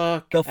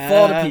suck. They'll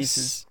fall to ass.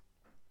 pieces.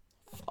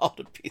 Fall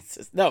to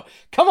pieces. No,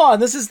 come on.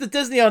 This is the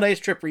Disney on Ice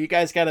trip where you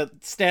guys got to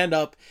stand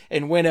up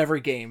and win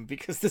every game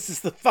because this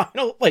is the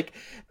final. Like,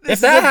 this If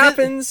is that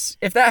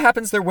a-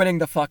 happens, they're winning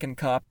the fucking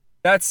cup.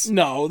 That's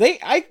No,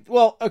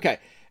 well, okay.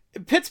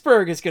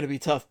 Pittsburgh is going to be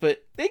tough,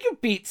 but they could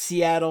beat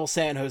Seattle,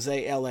 San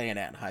Jose, LA, and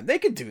Anaheim. They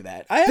could do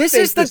that. I have this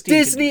faith is the this team can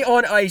do Disney that.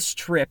 on Ice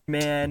trip,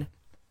 man.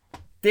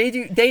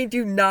 They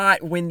do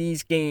not win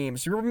these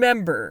games.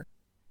 Remember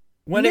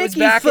when it was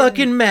Mickey back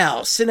fucking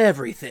Mouse and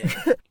everything.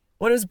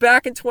 when it was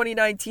back in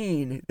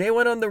 2019, they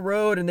went on the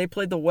road and they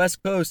played the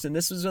West Coast, and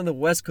this was when the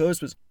West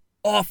Coast was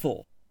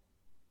awful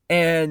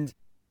and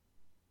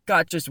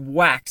got just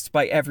waxed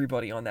by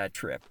everybody on that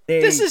trip.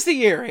 This is the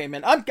year,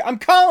 Heyman. I'm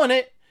calling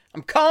it.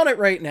 I'm calling it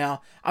right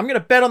now. I'm going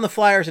to bet on the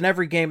Flyers in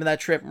every game of that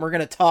trip, and we're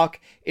going to talk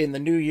in the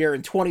new year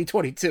in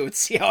 2022 and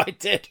see how I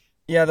did.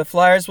 Yeah, the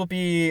Flyers will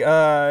be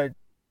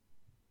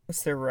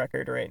what's their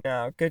record right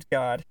now? Good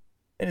God.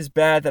 It is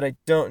bad that I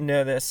don't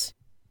know this.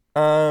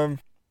 They're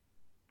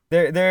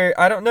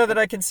I don't know that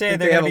I can say They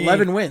they're have gonna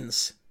 11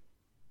 wins.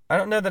 I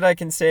don't know that I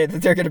can say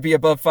that they're going to be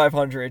above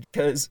 500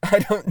 because I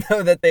don't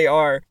know that they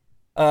are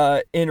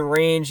in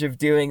range of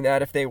doing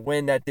that if they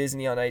win that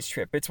Disney on Ice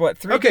trip. It's what,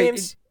 3 Okay,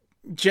 games?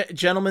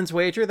 Gentleman's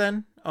wager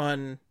then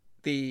on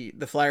the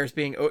Flyers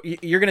being.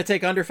 You're going to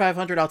take under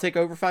 500. I'll take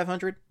over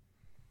 500.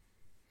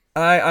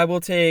 I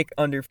will take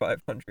under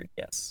 500,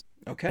 yes.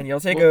 Okay. And you'll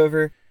take Well,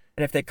 over.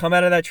 And if they come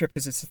out of that trip,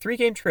 because it's a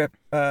 3-game trip,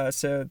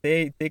 so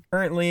they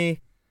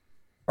currently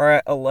are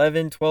at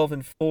 11, 12,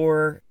 and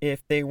 4.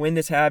 If they win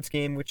this Habs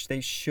game, which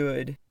they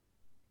should,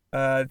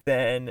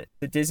 then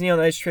the Disney on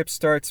Ice trip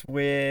starts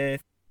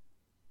with.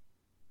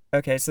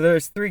 Okay, so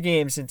there's 3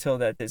 games until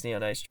that Disney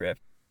on Ice trip.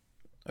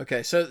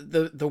 Okay, so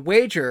the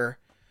wager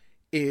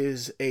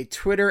is a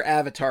Twitter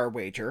avatar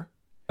wager.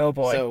 Oh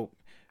boy. So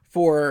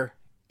for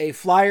a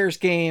Flyers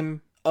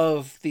game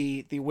of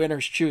the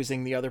winner's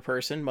choosing, the other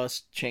person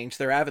must change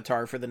their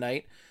avatar for the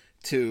night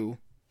to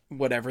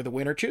whatever the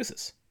winner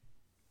chooses.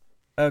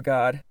 Oh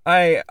God.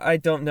 I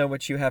don't know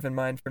what you have in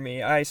mind for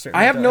me. I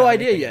certainly I have don't no have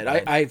idea anything yet.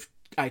 in mind.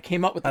 I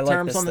came up with the I like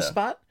terms this, on the though.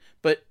 spot,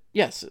 but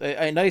yes,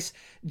 a nice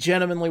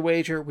gentlemanly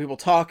wager. We will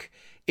talk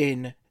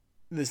in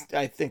this,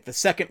 I think, the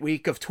second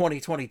week of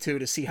 2022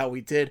 to see how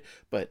we did,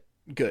 but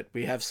good.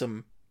 We have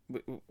some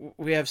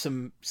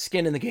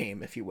skin in the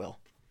game, if you will.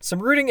 Some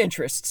rooting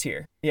interests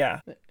here. Yeah.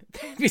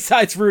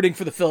 Besides rooting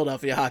for the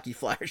Philadelphia Hockey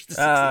Flyers to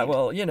succeed.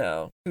 Well, you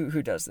know,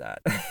 who does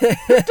that?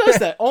 Who does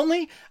that?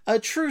 Only a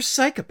true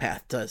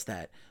psychopath does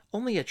that.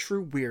 Only a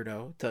true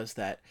weirdo does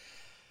that.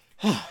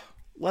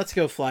 Let's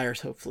go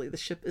Flyers. Hopefully the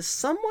ship is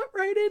somewhat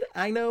righted.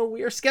 I know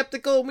we are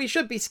skeptical and we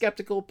should be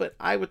skeptical, but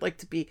I would like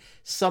to be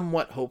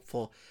somewhat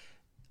hopeful.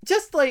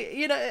 Just like,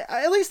 you know,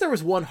 at least there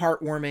was one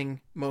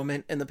heartwarming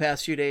moment in the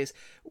past few days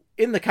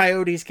in the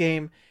Coyotes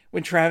game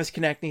when Travis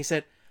Konechny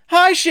said,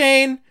 "Hi,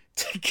 Shane,"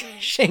 to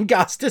Shane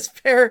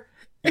Gostisbehere.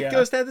 It Yeah.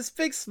 goes to have this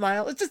big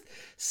smile. It's just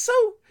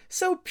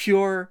so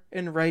pure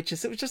and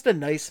righteous. It was just a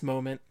nice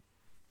moment.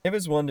 It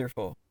was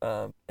wonderful.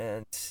 And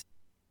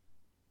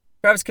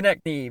Travis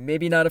Konechny,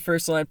 maybe not a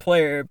first line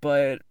player,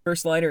 but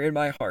first liner in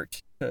my heart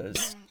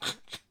because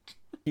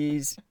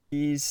he's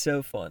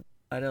so fun.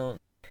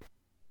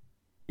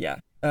 Yeah.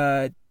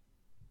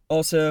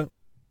 Also,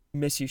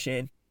 miss you,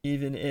 Shane.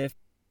 Even if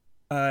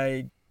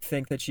I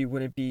think that you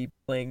wouldn't be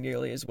playing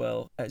nearly as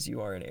well as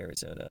you are in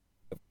Arizona.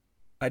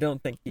 I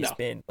don't think he's No.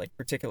 been like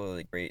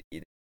particularly great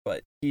either,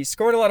 but he's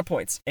scoring a lot of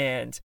points,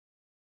 and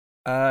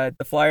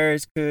the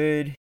Flyers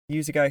could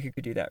use a guy who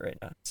could do that right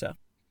now. So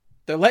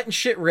They're letting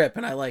shit rip,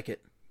 and I like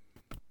it.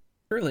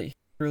 truly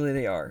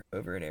they are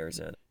over in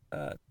Arizona.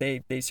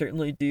 They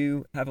certainly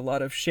do have a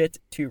lot of shit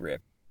to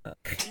rip.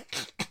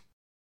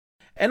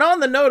 And on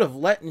the note of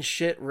letting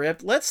shit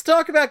rip, let's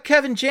talk about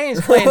Kevin James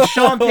playing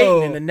Sean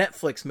Payton in a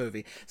Netflix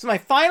movie. It's my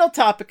final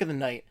topic of the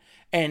night,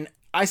 and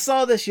I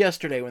saw this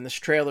yesterday when this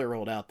trailer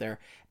rolled out there,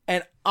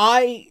 and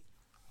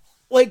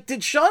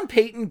did Sean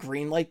Payton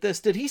greenlight this?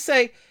 Did he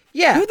say,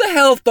 yeah, Who the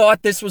hell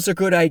thought this was a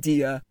good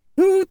idea?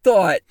 Who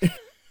thought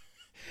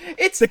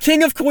it's the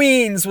King of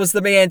Queens was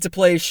the man to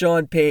play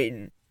Sean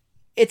Payton?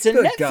 It's a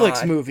Good Netflix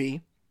God.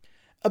 movie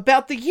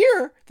about the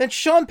year that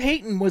Sean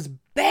Payton was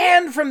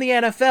banned from the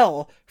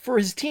NFL for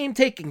his team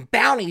taking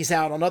bounties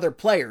out on other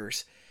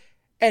players.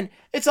 And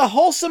it's a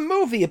wholesome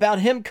movie about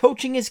him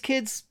coaching his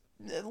kids'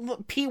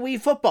 pee-wee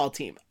football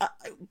team.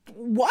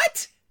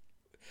 What?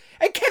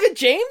 And Kevin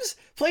James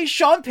plays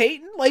Sean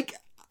Payton? Like,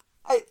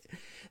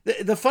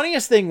 the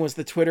funniest thing was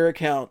the Twitter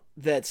account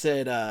that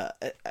said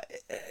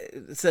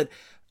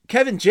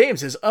Kevin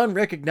James is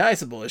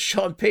unrecognizable as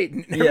Sean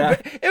Payton. Yeah.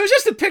 It was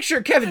just a picture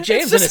of Kevin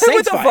James in a It's just him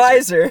Saints with a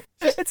visor.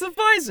 visor. It's a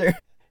visor.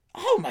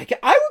 Oh my God.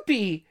 I would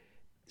be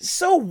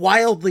so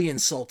wildly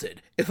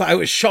insulted if I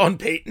was Sean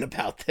Payton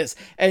about this.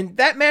 And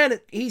that man,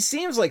 he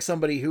seems like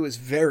somebody who is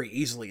very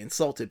easily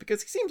insulted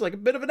because he seems like a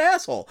bit of an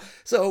asshole.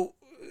 So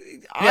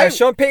yeah,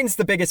 Sean Payton's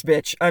the biggest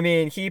bitch. I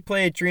mean, he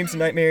played Dreams and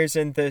Nightmares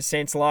in the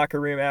Saints locker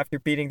room after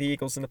beating the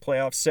Eagles in the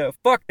playoffs. So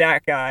fuck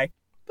that guy.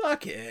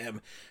 Fuck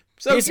him.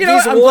 So He's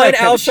I'm one glad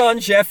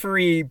Alshon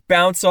Jeffrey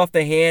bounce off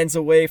the hands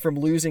away from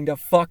losing to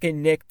fucking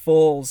Nick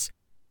Foles.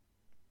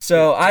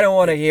 So I don't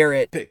want to hear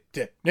it. Big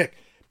Dick Nick.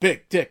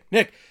 Big Dick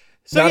Nick.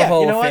 So Not yeah, a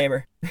Hall you know of what?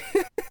 Famer.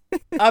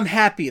 I'm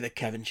happy that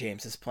Kevin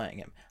James is playing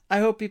him. I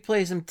hope he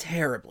plays him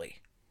terribly.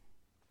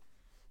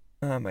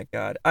 Oh my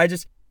God.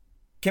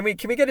 Can we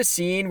get a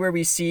scene where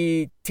we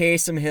see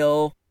Taysom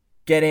Hill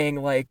getting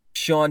like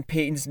Sean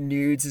Payton's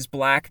nudes as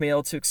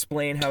blackmail to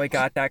explain how he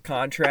got that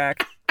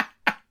contract?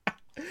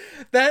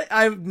 That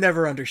I've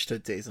never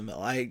understood Taysom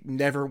Hill. I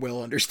never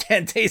will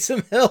understand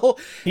Taysom Hill.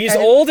 He's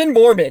old and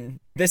Mormon.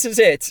 This is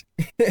it.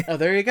 Oh,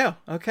 there you go.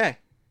 Okay.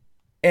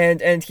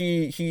 And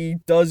he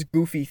does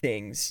goofy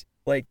things.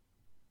 Like,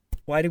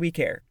 why do we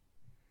care?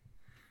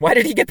 Why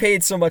did he get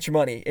paid so much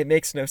money? It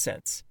makes no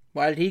sense.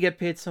 Why did he get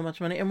paid so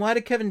much money? And why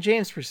did Kevin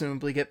James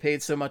presumably get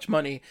paid so much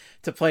money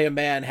to play a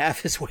man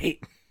half his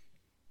weight?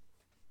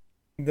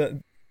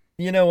 You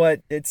know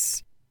what?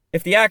 It's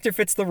if the actor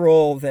fits the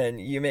role, then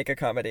you make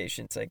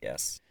accommodations, I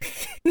guess.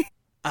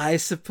 I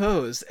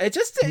suppose.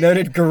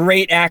 Noted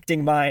great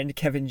acting mind,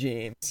 Kevin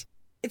James.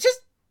 It's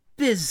just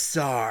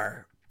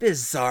bizarre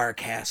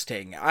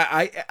casting.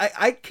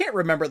 I can't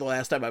remember the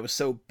last time I was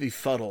so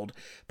befuddled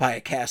by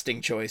a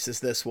casting choice as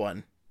this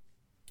one.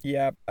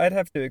 Yeah, I'd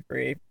have to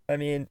agree. I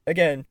mean,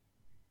 again,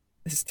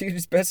 this dude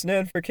is best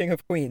known for King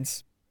of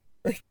Queens.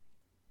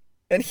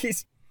 And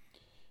he's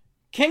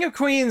King of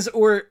Queens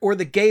or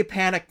the Gay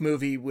Panic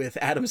movie with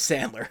Adam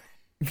Sandler.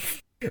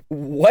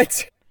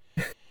 What?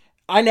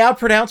 I now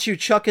pronounce you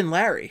Chuck and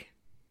Larry.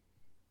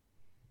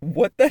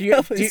 What the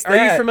hell is that?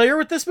 Are you familiar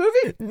with this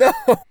movie?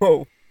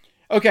 No.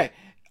 Okay.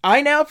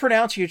 I Now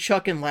Pronounce You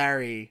Chuck and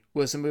Larry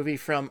was a movie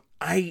from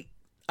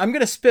I'm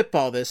going to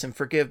spitball this and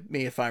forgive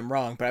me if I'm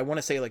wrong, but I want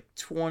to say like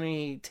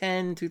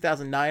 2010,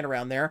 2009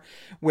 around there,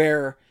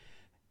 where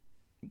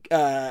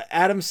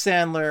Adam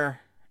Sandler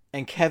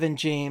and Kevin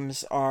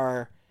James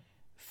are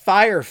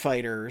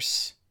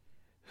firefighters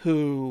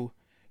who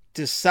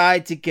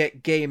decide to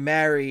get gay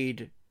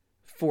married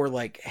for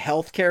like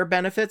healthcare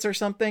benefits or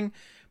something,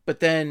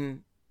 but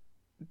then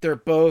they're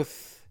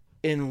both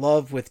in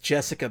love with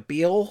Jessica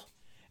Biel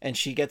and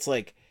she gets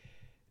like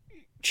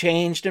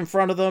changed in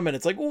front of them and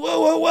it's like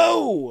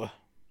whoa.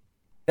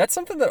 That's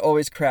something that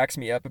always cracks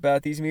me up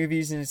about these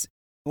movies is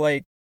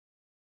like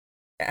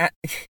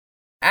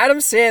Adam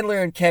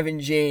Sandler and Kevin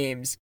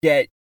James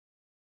get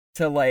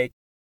to like,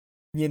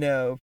 you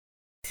know,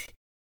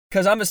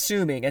 because I'm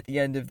assuming at the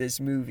end of this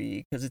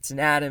movie, because it's an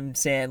Adam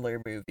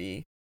Sandler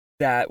movie,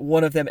 that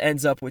one of them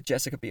ends up with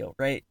Jessica Biel,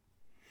 right?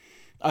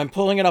 I'm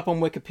pulling it up on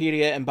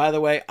Wikipedia, and by the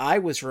way, I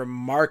was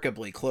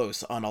remarkably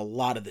close on a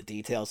lot of the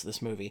details of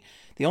this movie.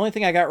 The only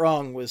thing I got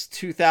wrong was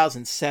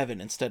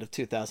 2007 instead of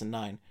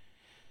 2009.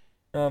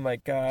 Oh my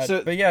God.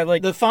 So, but yeah,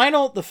 like the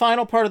final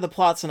part of the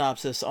plot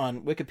synopsis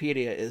on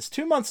Wikipedia is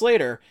 2 months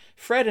later,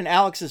 Fred and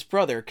Alex's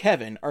brother,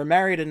 Kevin, are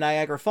married in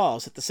Niagara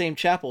Falls at the same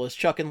chapel as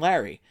Chuck and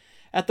Larry.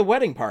 At the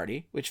wedding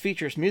party, which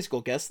features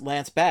musical guest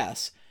Lance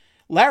Bass,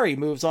 Larry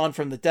moves on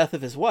from the death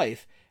of his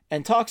wife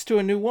and talks to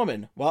a new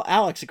woman, while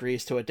Alex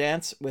agrees to a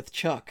dance with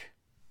Chuck.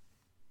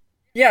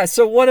 yeah,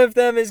 so one of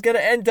them is gonna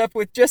end up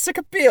with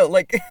Jessica Biel.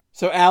 Like,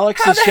 So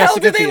Alex how is the hell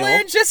Jessica did they Biel.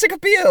 land Jessica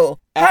Biel?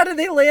 How did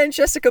they land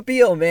Jessica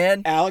Biel,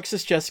 man? Alex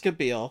is Jessica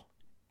Biel,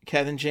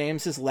 Kevin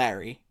James is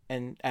Larry,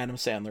 and Adam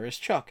Sandler is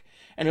Chuck.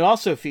 And it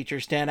also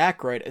features Dan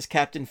Aykroyd as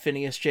Captain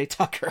Phineas J.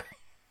 Tucker.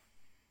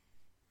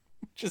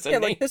 Which is a Yeah,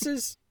 name. like this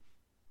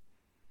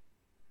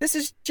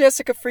is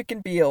Jessica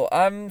freaking Biel.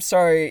 I'm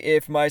sorry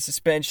if my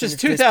suspension This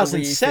of is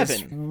disbelief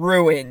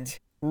 2007. is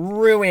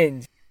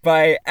ruined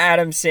by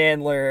Adam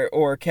Sandler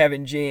or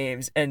Kevin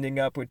James ending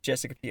up with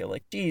Jessica Biel.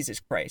 Like, Jesus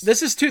Christ.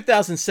 This is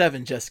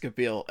 2007 Jessica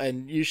Biel,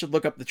 and you should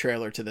look up the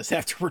trailer to this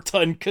after we're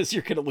done because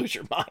you're going to lose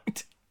your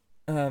mind.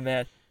 Oh,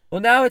 man.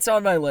 Well, now it's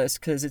on my list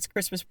because it's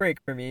Christmas break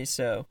for me,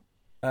 so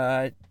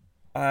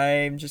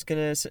I'm just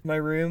going to sit in my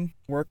room,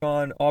 work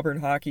on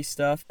Auburn hockey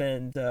stuff,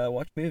 and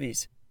watch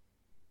movies.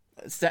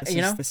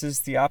 This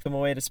is the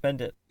optimal way to spend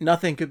it.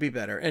 Nothing could be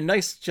better. And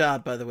nice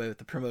job, by the way, with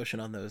the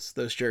promotion on those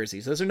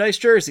jerseys. Those are nice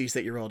jerseys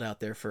that you rolled out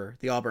there for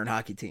the Auburn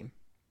hockey team.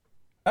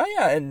 Oh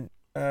yeah, and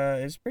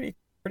it was pretty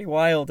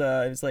wild.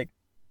 It was like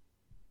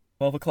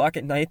 12 o'clock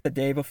at night the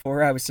day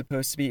before I was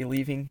supposed to be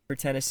leaving for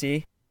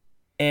Tennessee,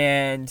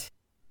 and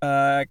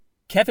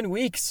Kevin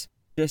Weeks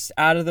just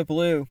out of the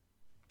blue,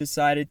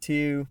 decided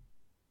to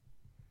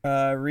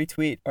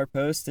retweet our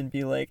post and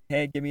be like,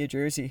 "Hey, give me a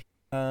jersey."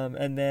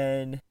 And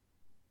then,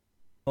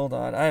 hold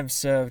on, I'm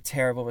so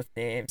terrible with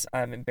names.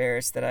 I'm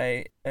embarrassed that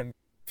I am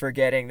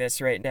forgetting this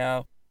right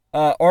now.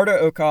 Arda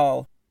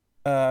Okal,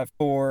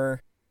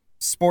 for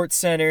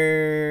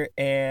SportsCenter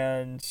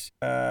and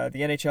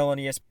the NHL on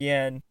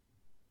ESPN,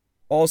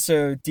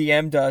 also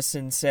DM'd us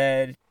and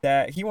said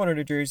that he wanted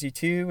a jersey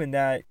too, and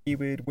that he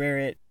would wear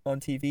it on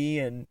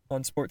TV and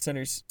on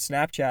SportsCenter's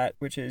Snapchat,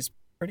 which is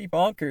pretty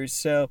bonkers.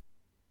 So,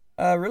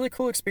 really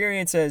cool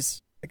experience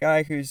as a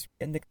guy who's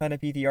going to kind of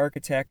be the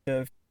architect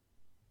of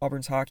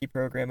Auburn's hockey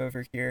program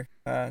over here.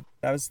 That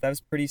was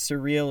pretty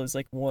surreal. It was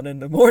like 1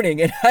 a.m,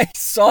 and I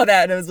saw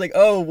that and I was like,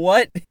 "Oh,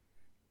 what?"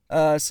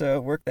 So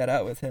work that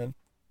out with him.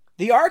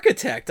 The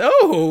architect.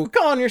 Oh,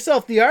 calling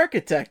yourself the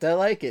architect. I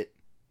like it.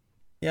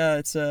 Yeah,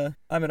 it's I'm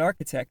an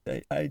architect.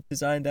 I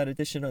designed that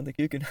edition on the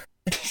Guggenheim.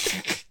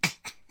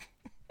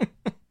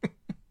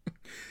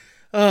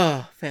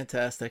 Oh,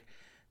 fantastic.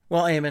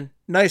 Well, Eamon,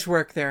 nice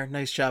work there.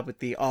 Nice job with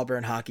the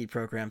Auburn hockey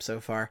program so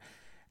far.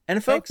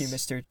 And folks, thank you,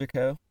 Mr.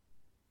 Jaco.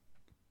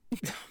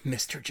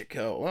 Mr.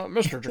 Jaco. Well,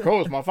 Mr. Jaco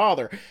is my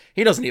father.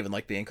 He doesn't even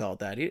like being called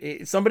that.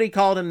 Somebody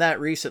called him that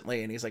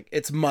recently, and he's like,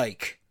 "It's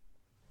Mike."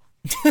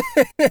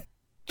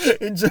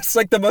 In just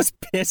like the most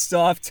pissed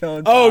off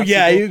tone. Oh possible.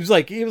 yeah, he was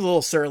a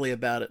little surly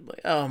about it. Like,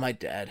 "Oh, my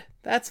dad.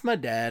 That's my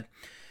dad."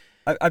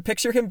 I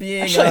picture him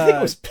being Actually, I think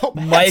it was Bill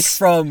Mike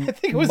from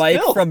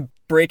Bill from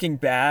Breaking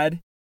Bad.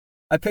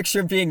 I picture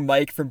him being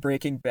Mike from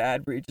Breaking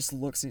Bad, where he just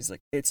looks and he's like,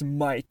 "It's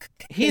Mike."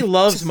 He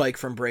loves Mike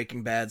from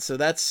Breaking Bad, so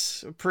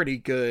that's a pretty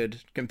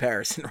good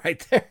comparison right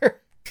there.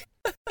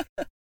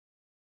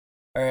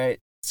 All right.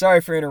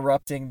 Sorry for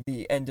interrupting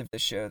the end of the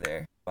show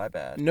there. My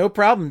bad. No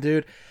problem,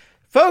 dude.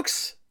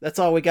 Folks, that's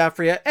all we got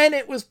for you, and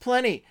it was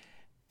plenty.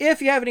 If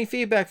you have any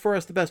feedback for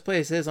us, the best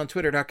place is on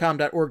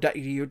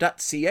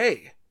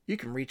twitter.com.org.edu.ca. You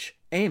can reach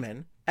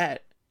Eamon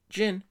at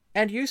Gin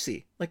and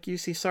UC, like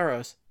UC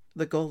Soros,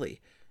 the goalie.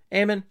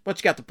 Eamon, what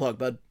you got to plug,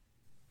 bud?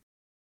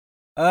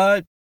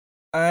 I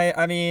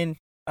mean,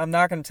 I'm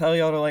not gonna tell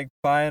y'all to like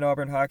buy an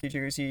Auburn hockey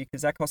jersey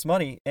because that costs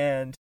money,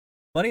 and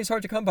money is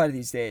hard to come by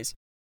these days.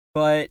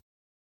 But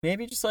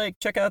maybe just like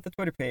check out the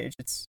Twitter page.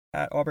 It's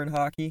at Auburn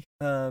Hockey.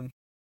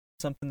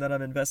 Something that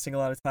I'm investing a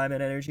lot of time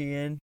and energy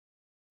in.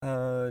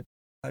 I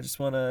just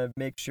want to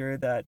make sure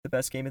that the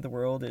best game in the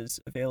world is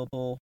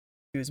available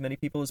to as many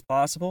people as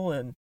possible,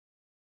 and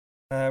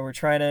we're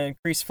trying to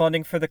increase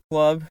funding for the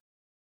club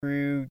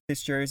through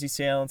this jersey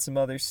sale and some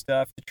other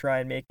stuff to try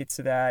and make it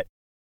so that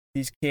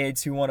these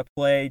kids who want to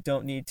play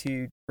don't need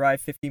to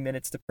drive 50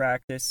 minutes to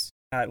practice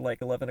at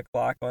like 11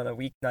 o'clock on a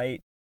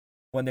weeknight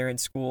when they're in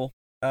school,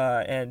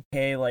 and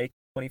pay like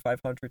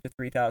 $2,500 to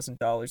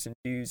 $3,000 in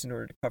dues in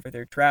order to cover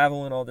their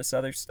travel and all this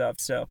other stuff.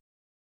 So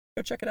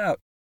go check it out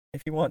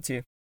if you want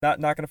to. Not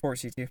gonna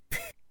force you to.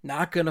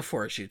 Not gonna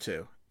force you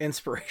to.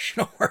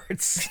 Inspirational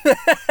words.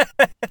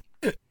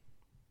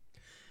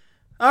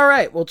 All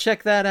right, well,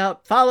 check that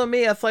out. Follow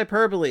me at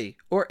Flyperbole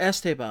or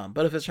Esteban,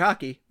 but if it's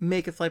hockey,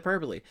 make it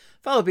Flyperbole.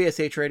 Follow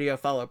BSH Radio,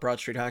 follow Broad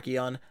Street Hockey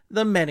on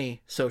the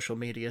many social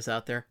medias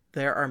out there.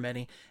 There are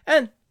many.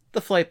 And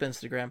the Flype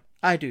Instagram.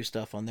 I do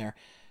stuff on there.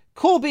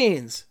 Cool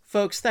beans.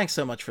 Folks, thanks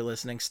so much for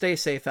listening. Stay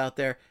safe out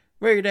there.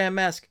 Wear your damn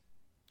mask.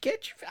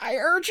 I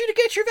urge you to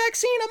get your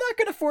vaccine. I'm not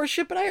going to force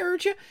you, but I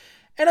urge you.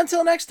 And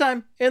until next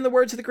time, in the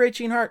words of the great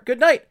Gene Hart, good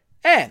night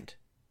and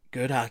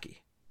good hockey.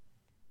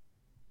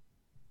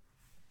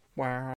 Wow.